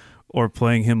Bledsoe or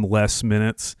playing him less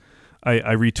minutes.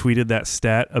 I retweeted that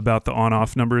stat about the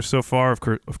on-off numbers so far. Of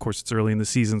course, it's early in the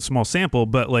season, small sample,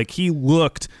 but like he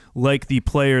looked like the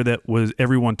player that was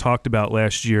everyone talked about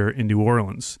last year in New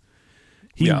Orleans.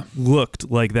 He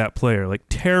looked like that player, like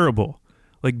terrible,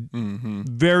 like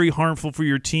very harmful for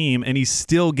your team, and he's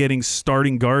still getting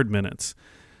starting guard minutes.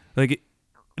 Like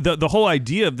the whole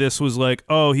idea of this was like,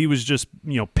 oh, he was just,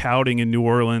 you know, pouting in New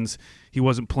Orleans. He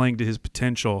wasn't playing to his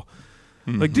potential.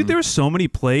 Like, dude, there were so many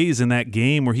plays in that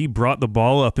game where he brought the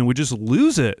ball up and would just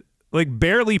lose it, like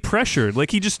barely pressured.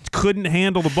 Like he just couldn't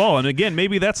handle the ball. And again,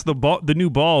 maybe that's the new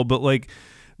ball, but like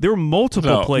there were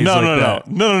multiple plays like that.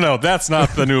 No. That's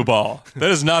not the new ball. That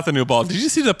is not the new ball. Did you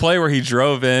see the play where he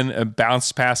drove in and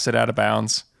bounced past it out of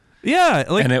bounds? Yeah,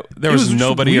 like and there was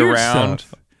nobody around.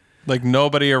 Stuff. Like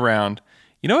nobody around.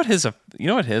 You know what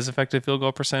his effective field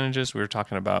goal percentage is? We were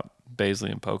talking about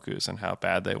Baisley and Pokus and how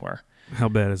bad they were. How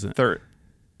bad is it?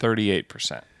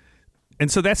 38%.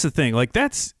 And so that's the thing. Like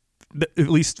that's, at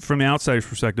least from the outsider's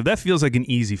perspective, that feels like an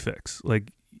easy fix.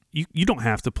 Like you don't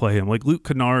have to play him. Like Luke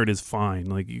Kennard is fine.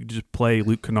 Like you just play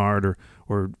Luke Kennard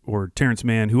or Terrence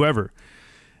Mann, whoever.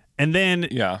 And then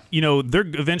you know, they're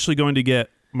eventually going to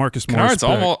get Marcus Morris.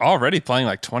 Kennard's already playing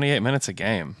like 28 minutes a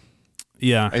game.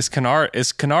 Yeah. Is Kennard a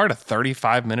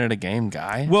 35-minute a game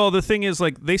guy? Well, the thing is,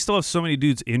 like, they still have so many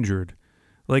dudes injured.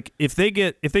 Like if they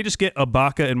just get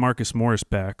Ibaka and Marcus Morris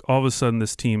back, all of a sudden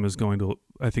this team is going to,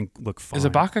 I think, look fine. Is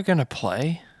Ibaka going to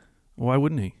play? Why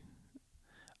wouldn't he?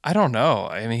 I don't know.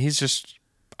 I mean,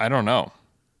 I don't know.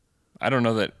 I don't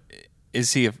know that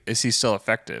is he still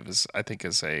effective? Is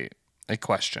a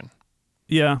question.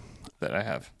 Yeah, that I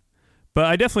have. But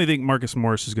I definitely think Marcus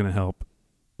Morris is going to help.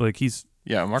 Like he's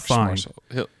Marcus fine. Morris.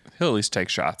 He'll at least take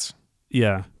shots.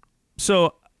 Yeah.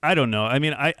 So I don't know. I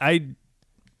mean, I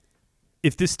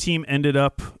if this team ended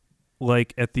up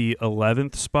like at the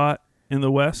 11th spot in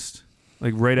the West,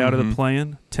 like right out of the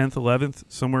play-in, 10th, 11th,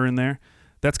 somewhere in there,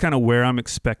 that's kind of where I'm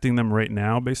expecting them right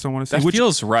now based on what I see. That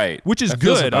feels right. Which is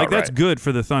good. Like that's good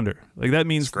for the Thunder. Like that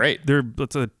means great.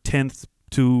 That's a 10th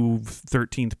to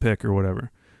 13th pick or whatever,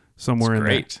 somewhere in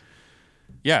there.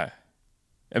 Yeah.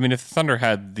 I mean, if the Thunder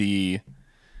had the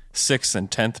 6th and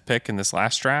 10th pick in this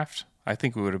last draft, I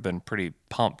think we would have been pretty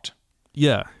pumped.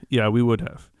 Yeah, we would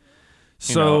have.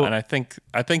 And I think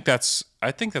that's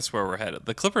where we're headed.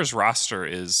 The Clippers roster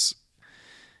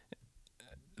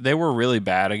they were really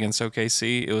bad against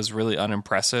OKC. It was really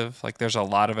unimpressive. Like there's a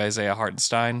lot of Isaiah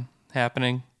Hartenstein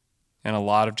happening and a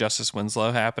lot of Justice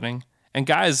Winslow happening. And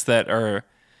guys that are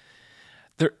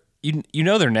you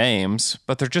know their names,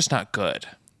 but they're just not good.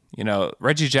 You know,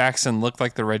 Reggie Jackson looked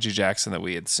like the Reggie Jackson that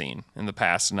we had seen in the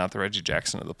past and not the Reggie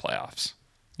Jackson of the playoffs.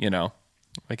 You know?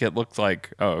 Like it looked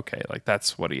like, oh, okay, like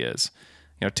that's what he is.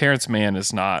 You know, Terrence Mann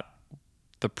is not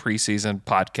the preseason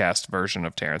podcast version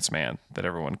of Terrence Mann that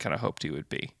everyone kind of hoped he would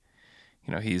be.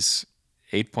 You know, he's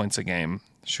 8 points a game,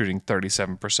 shooting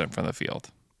 37% from the field.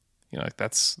 You know, like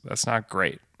that's not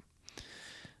great.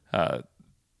 There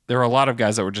were a lot of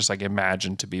guys that were just like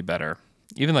imagined to be better.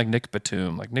 Even like Nick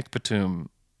Batum. Like Nick Batum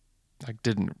like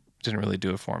didn't really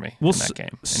do it for me in that game.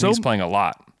 And he's playing a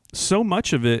lot. So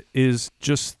much of it is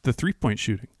just the three-point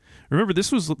shooting. Remember,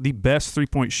 this was the best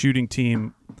three-point shooting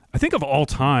team, I think, of all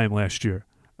time last year.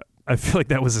 I feel like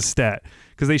that was a stat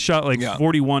because they shot like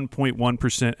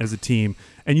 41.1% as a team.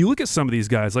 And you look at some of these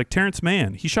guys, like Terrence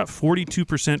Mann, he shot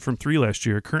 42% from three last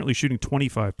year, currently shooting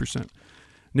 25%.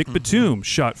 Nick Batum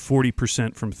shot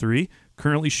 40% from three,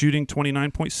 currently shooting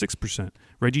 29.6%.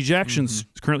 Reggie Jackson's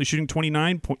currently shooting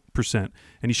 29%,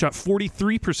 and he shot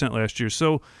 43% last year.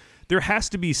 So there has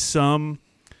to be some,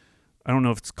 I don't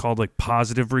know if it's called like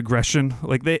positive regression.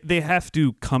 Like they have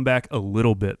to come back a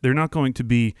little bit. They're not going to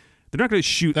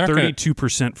shoot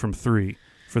 32% from three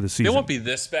for the season. It won't be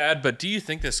this bad, but do you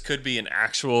think this could be an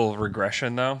actual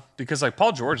regression though? Because like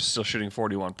Paul George is still shooting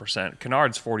 41%.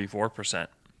 Kennard's 44%.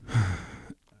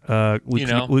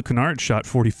 Luke Kennard shot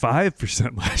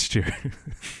 45% last year.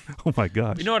 Oh my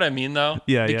gosh. You know what I mean though?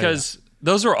 Yeah. Because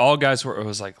those are all guys where it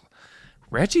was like,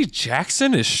 Reggie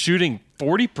Jackson is shooting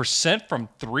 40% from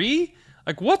three?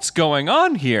 Like, what's going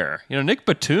on here? Nick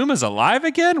Batum is alive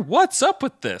again? What's up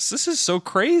with this? This is so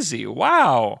crazy.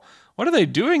 Wow. What are they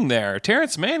doing there?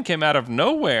 Terrence Mann came out of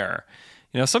nowhere.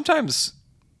 Sometimes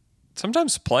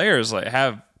players like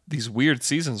have these weird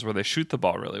seasons where they shoot the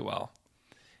ball really well.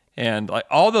 And like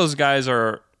all those guys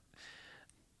are,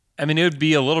 it would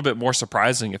be a little bit more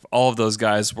surprising if all of those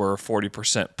guys were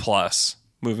 40% plus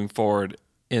moving forward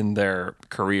in their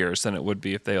careers than it would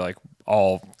be if they like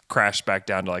all crashed back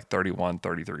down to like 31,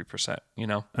 33%,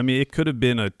 it could have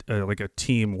been a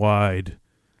team-wide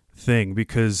thing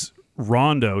because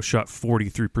Rondo shot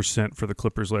 43% for the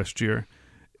Clippers last year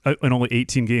in only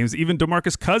 18 games. Even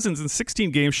DeMarcus Cousins in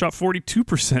 16 games shot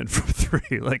 42% from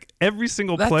three. Like every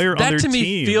single player on their team. That to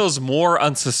me feels more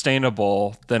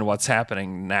unsustainable than what's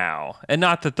happening now. And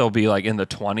not that they'll be like in the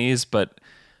 20s, but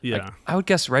like, I would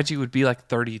guess Reggie would be like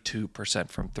 32%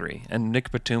 from three, and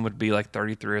Nick Batum would be like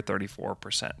 33 or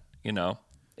 34%.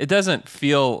 It doesn't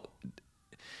feel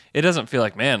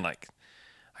like, man, like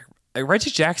Reggie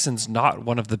Jackson's not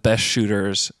one of the best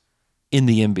shooters in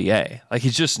the NBA. Like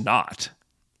he's just not.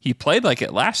 He played like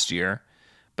it last year,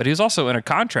 but he was also in a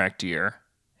contract year,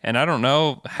 and I don't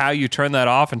know how you turn that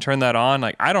off and turn that on.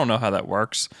 Like I don't know how that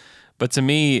works, but to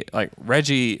me, like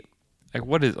Reggie. Like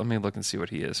what is? Let me look and see what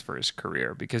he is for his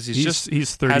career because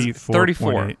he's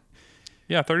 34.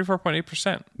 Yeah,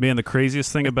 34.8%. Man, the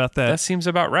craziest thing about that seems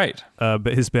about right. But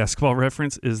his Basketball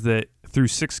Reference is that through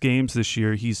 6 games this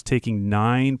year, he's taking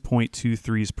 9.2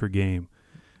 threes per game,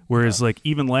 whereas like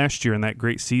even last year in that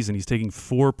great season, he's taking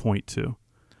 4.2.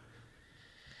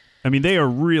 They are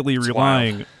really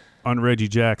relying on Reggie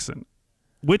Jackson,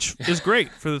 which is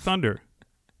great for the Thunder.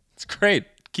 It's great.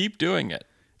 Keep doing it.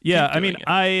 Yeah,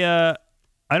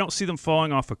 I don't see them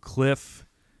falling off a cliff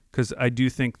because I do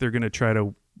think they're going to try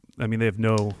to. They have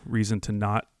no reason to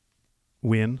not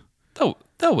win. They'll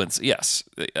win. Yes,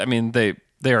 they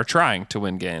are trying to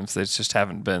win games. They just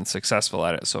haven't been successful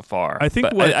at it so far. I think.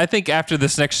 I think after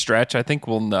this next stretch, I think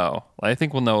we'll know. I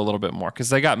think we'll know a little bit more because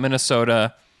they got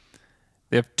Minnesota.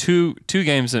 They have two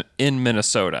games in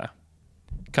Minnesota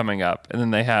coming up, and then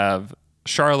they have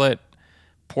Charlotte,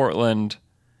 Portland,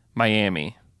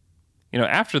 Miami.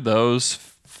 After those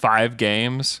 5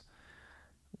 games,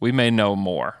 we may know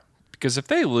more. Because if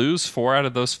they lose 4 out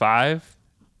of those 5,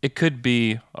 it could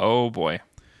be, oh boy.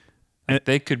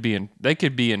 They could be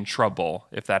in trouble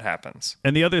if that happens.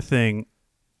 And the other thing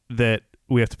that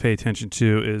we have to pay attention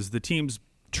to is the teams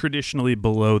traditionally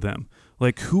below them.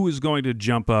 Like who is going to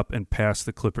jump up and pass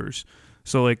the Clippers?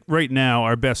 So like right now,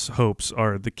 our best hopes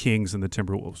are the Kings and the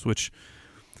Timberwolves, which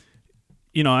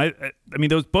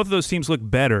both of those teams look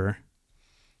better.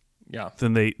 Yeah.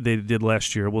 Than they did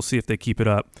last year. We'll see if they keep it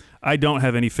up. I don't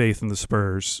have any faith in the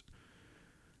Spurs.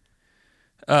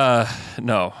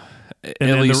 No.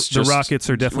 And at least the Rockets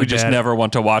are definitely we just bad. never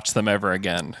want to watch them ever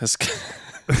again.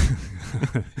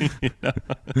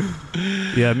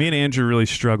 Yeah, me and Andrew really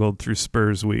struggled through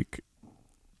Spurs week.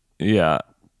 Yeah.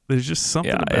 There's just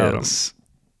something about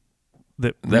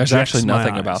them. There's actually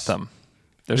nothing about them.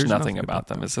 There's nothing about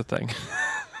them is the thing.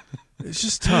 It's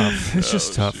just tough. It's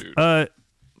just tough. Shoot.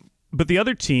 But the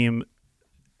other team,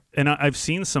 and I've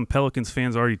seen some Pelicans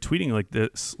fans already tweeting like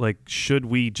this, like, should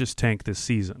we just tank this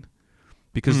season?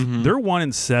 Because they're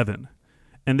 1-7,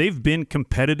 and they've been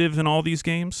competitive in all these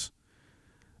games.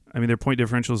 Their point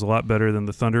differential is a lot better than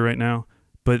the Thunder right now,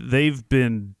 but they've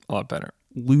been a lot better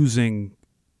losing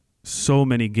so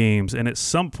many games. And at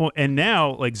some point, and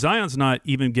now, like, Zion's not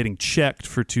even getting checked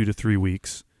for 2 to 3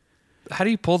 weeks. How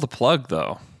do you pull the plug,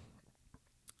 though?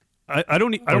 I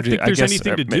don't think there's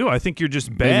anything to do. I think you're just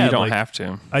bad. Maybe you don't have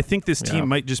to. I think this team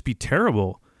might just be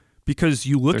terrible because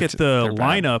you look at the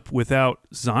lineup without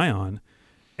Zion,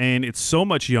 and it's so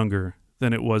much younger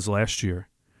than it was last year.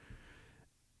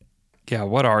 Yeah,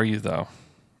 what are you, though?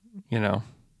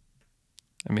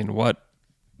 What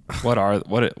What are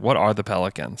the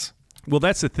Pelicans? Well,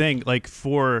 that's the thing. Like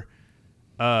for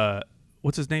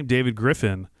what's his name, David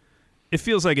Griffin. It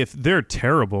feels like if they're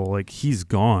terrible, like he's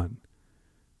gone.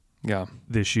 Yeah,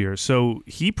 this year. So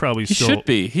he probably should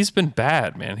be. He's been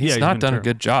bad, man. He's not done a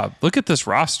good job. Look at this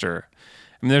roster.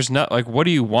 I mean, there's not like, what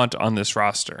do you want on this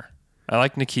roster? I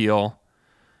like Nikhil.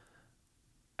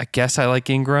 I guess I like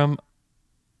Ingram.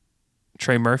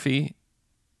 Trey Murphy.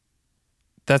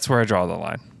 That's where I draw the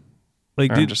line.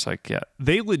 Like, I'm just like, yeah.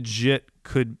 They legit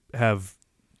could have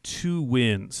 2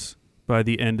 wins by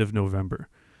the end of November.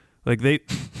 Like they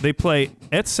play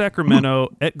at Sacramento,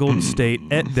 at Golden State,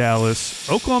 at Dallas,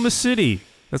 Oklahoma City.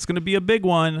 That's going to be a big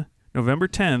one, November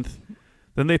 10th.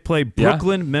 Then they play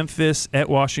Brooklyn, Memphis, at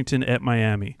Washington, at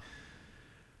Miami.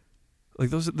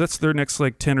 Like that's their next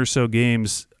like 10 or so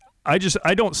games. I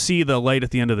don't see the light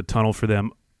at the end of the tunnel for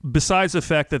them. Besides the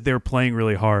fact that they're playing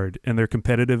really hard and they're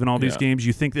competitive in all these games,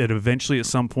 you think that eventually at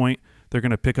some point they're going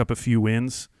to pick up a few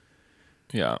wins.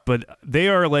 Yeah, but they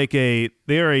are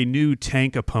a new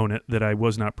tank opponent that I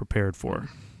was not prepared for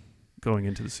going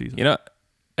into the season. You know,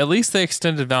 at least they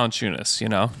extended Valanciunas. You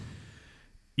know,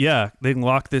 yeah, they can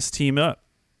lock this team up,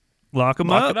 lock them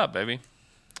up, lock it up, baby.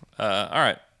 All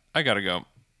right, I gotta go.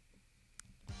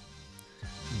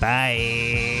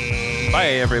 Bye,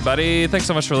 everybody. Thanks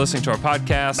so much for listening to our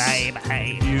podcast.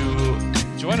 Bye. You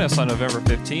join us on November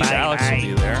 15th. Alex will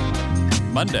be there.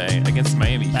 Monday against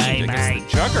Miami Heat,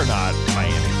 against the juggernaut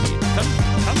Miami Heat.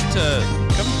 Come to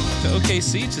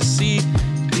OKC to see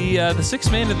the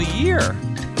sixth man of the year.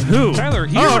 Who? Tyler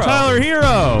Hero. Oh, Tyler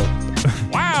Hero.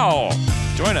 Wow.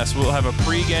 Join us. We'll have a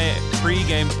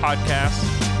pre-game podcast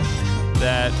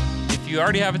that if you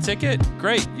already have a ticket,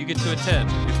 great, you get to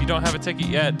attend. If you don't have a ticket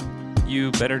yet,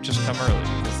 you better just come early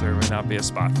because there may not be a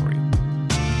spot for you.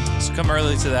 So come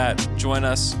early to that. Join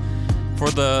us for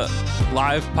the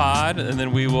live pod, and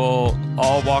then we will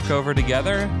all walk over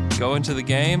together, go into the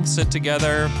game, sit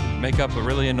together, make up a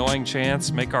really annoying chance,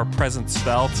 make our presence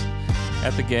felt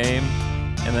at the game,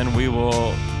 and then we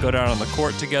will go down on the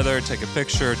court together, take a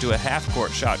picture, do a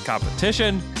half-court shot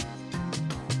competition,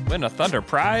 win a Thunder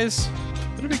prize.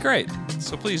 It'll be great.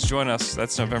 So please join us.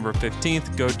 That's November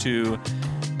 15th. Go to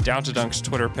Down to Dunk's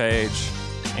Twitter page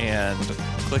and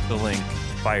click the link,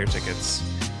 buy your tickets.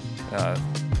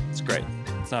 It's great.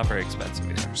 It's not very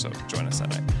expensive either, so join us that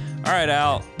night. All right,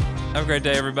 Al. Have a great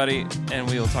day, everybody, and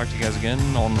we will talk to you guys again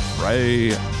on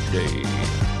Friday.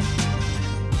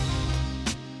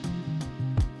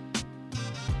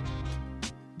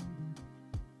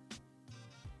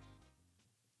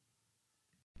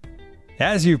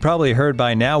 As you've probably heard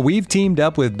by now, we've teamed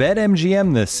up with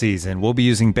BetMGM this season. We'll be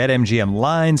using BetMGM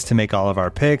lines to make all of our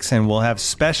picks, and we'll have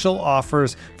special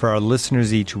offers for our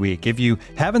listeners each week. If you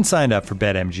haven't signed up for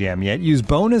BetMGM yet, use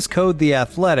bonus code The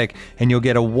Athletic, and you'll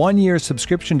get a 1-year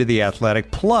subscription to The Athletic,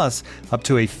 plus up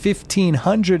to a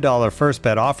 $1,500 first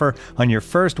bet offer on your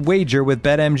first wager with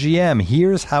BetMGM.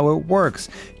 Here's how it works.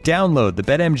 Download the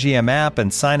BetMGM app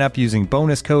and sign up using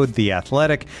bonus code The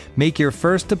Athletic. Make your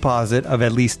first deposit of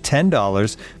at least $10.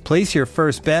 Place your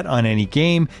first bet on any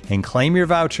game and claim your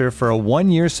voucher for a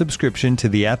 1-year subscription to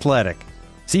The Athletic.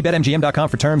 See BetMGM.com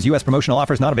for terms. U.S. promotional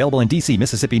offers not available in D.C.,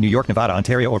 Mississippi, New York, Nevada,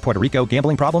 Ontario, or Puerto Rico.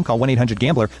 Gambling problem? Call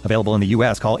 1-800-GAMBLER. Available in the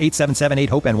U.S. Call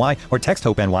 877-8-HOPE-NY or text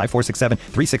HOPE-NY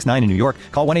 467-369 in New York.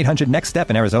 Call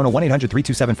 1-800-NEXT-STEP in Arizona.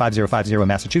 1-800-327-5050 in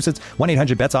Massachusetts.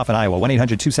 1-800-BETS-OFF in Iowa.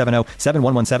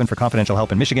 1-800-270-7117 for confidential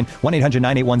help in Michigan.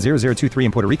 1-800-981-0023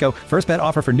 in Puerto Rico. First bet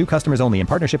offer for new customers only in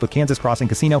partnership with Kansas Crossing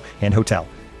Casino and Hotel.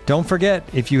 Don't forget,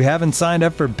 if you haven't signed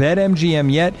up for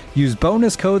BetMGM yet, use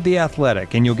bonus code The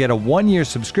Athletic, and you'll get a 1-year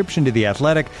subscription to The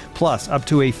Athletic, plus up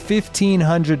to a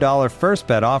 $1,500 first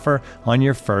bet offer on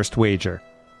your first wager.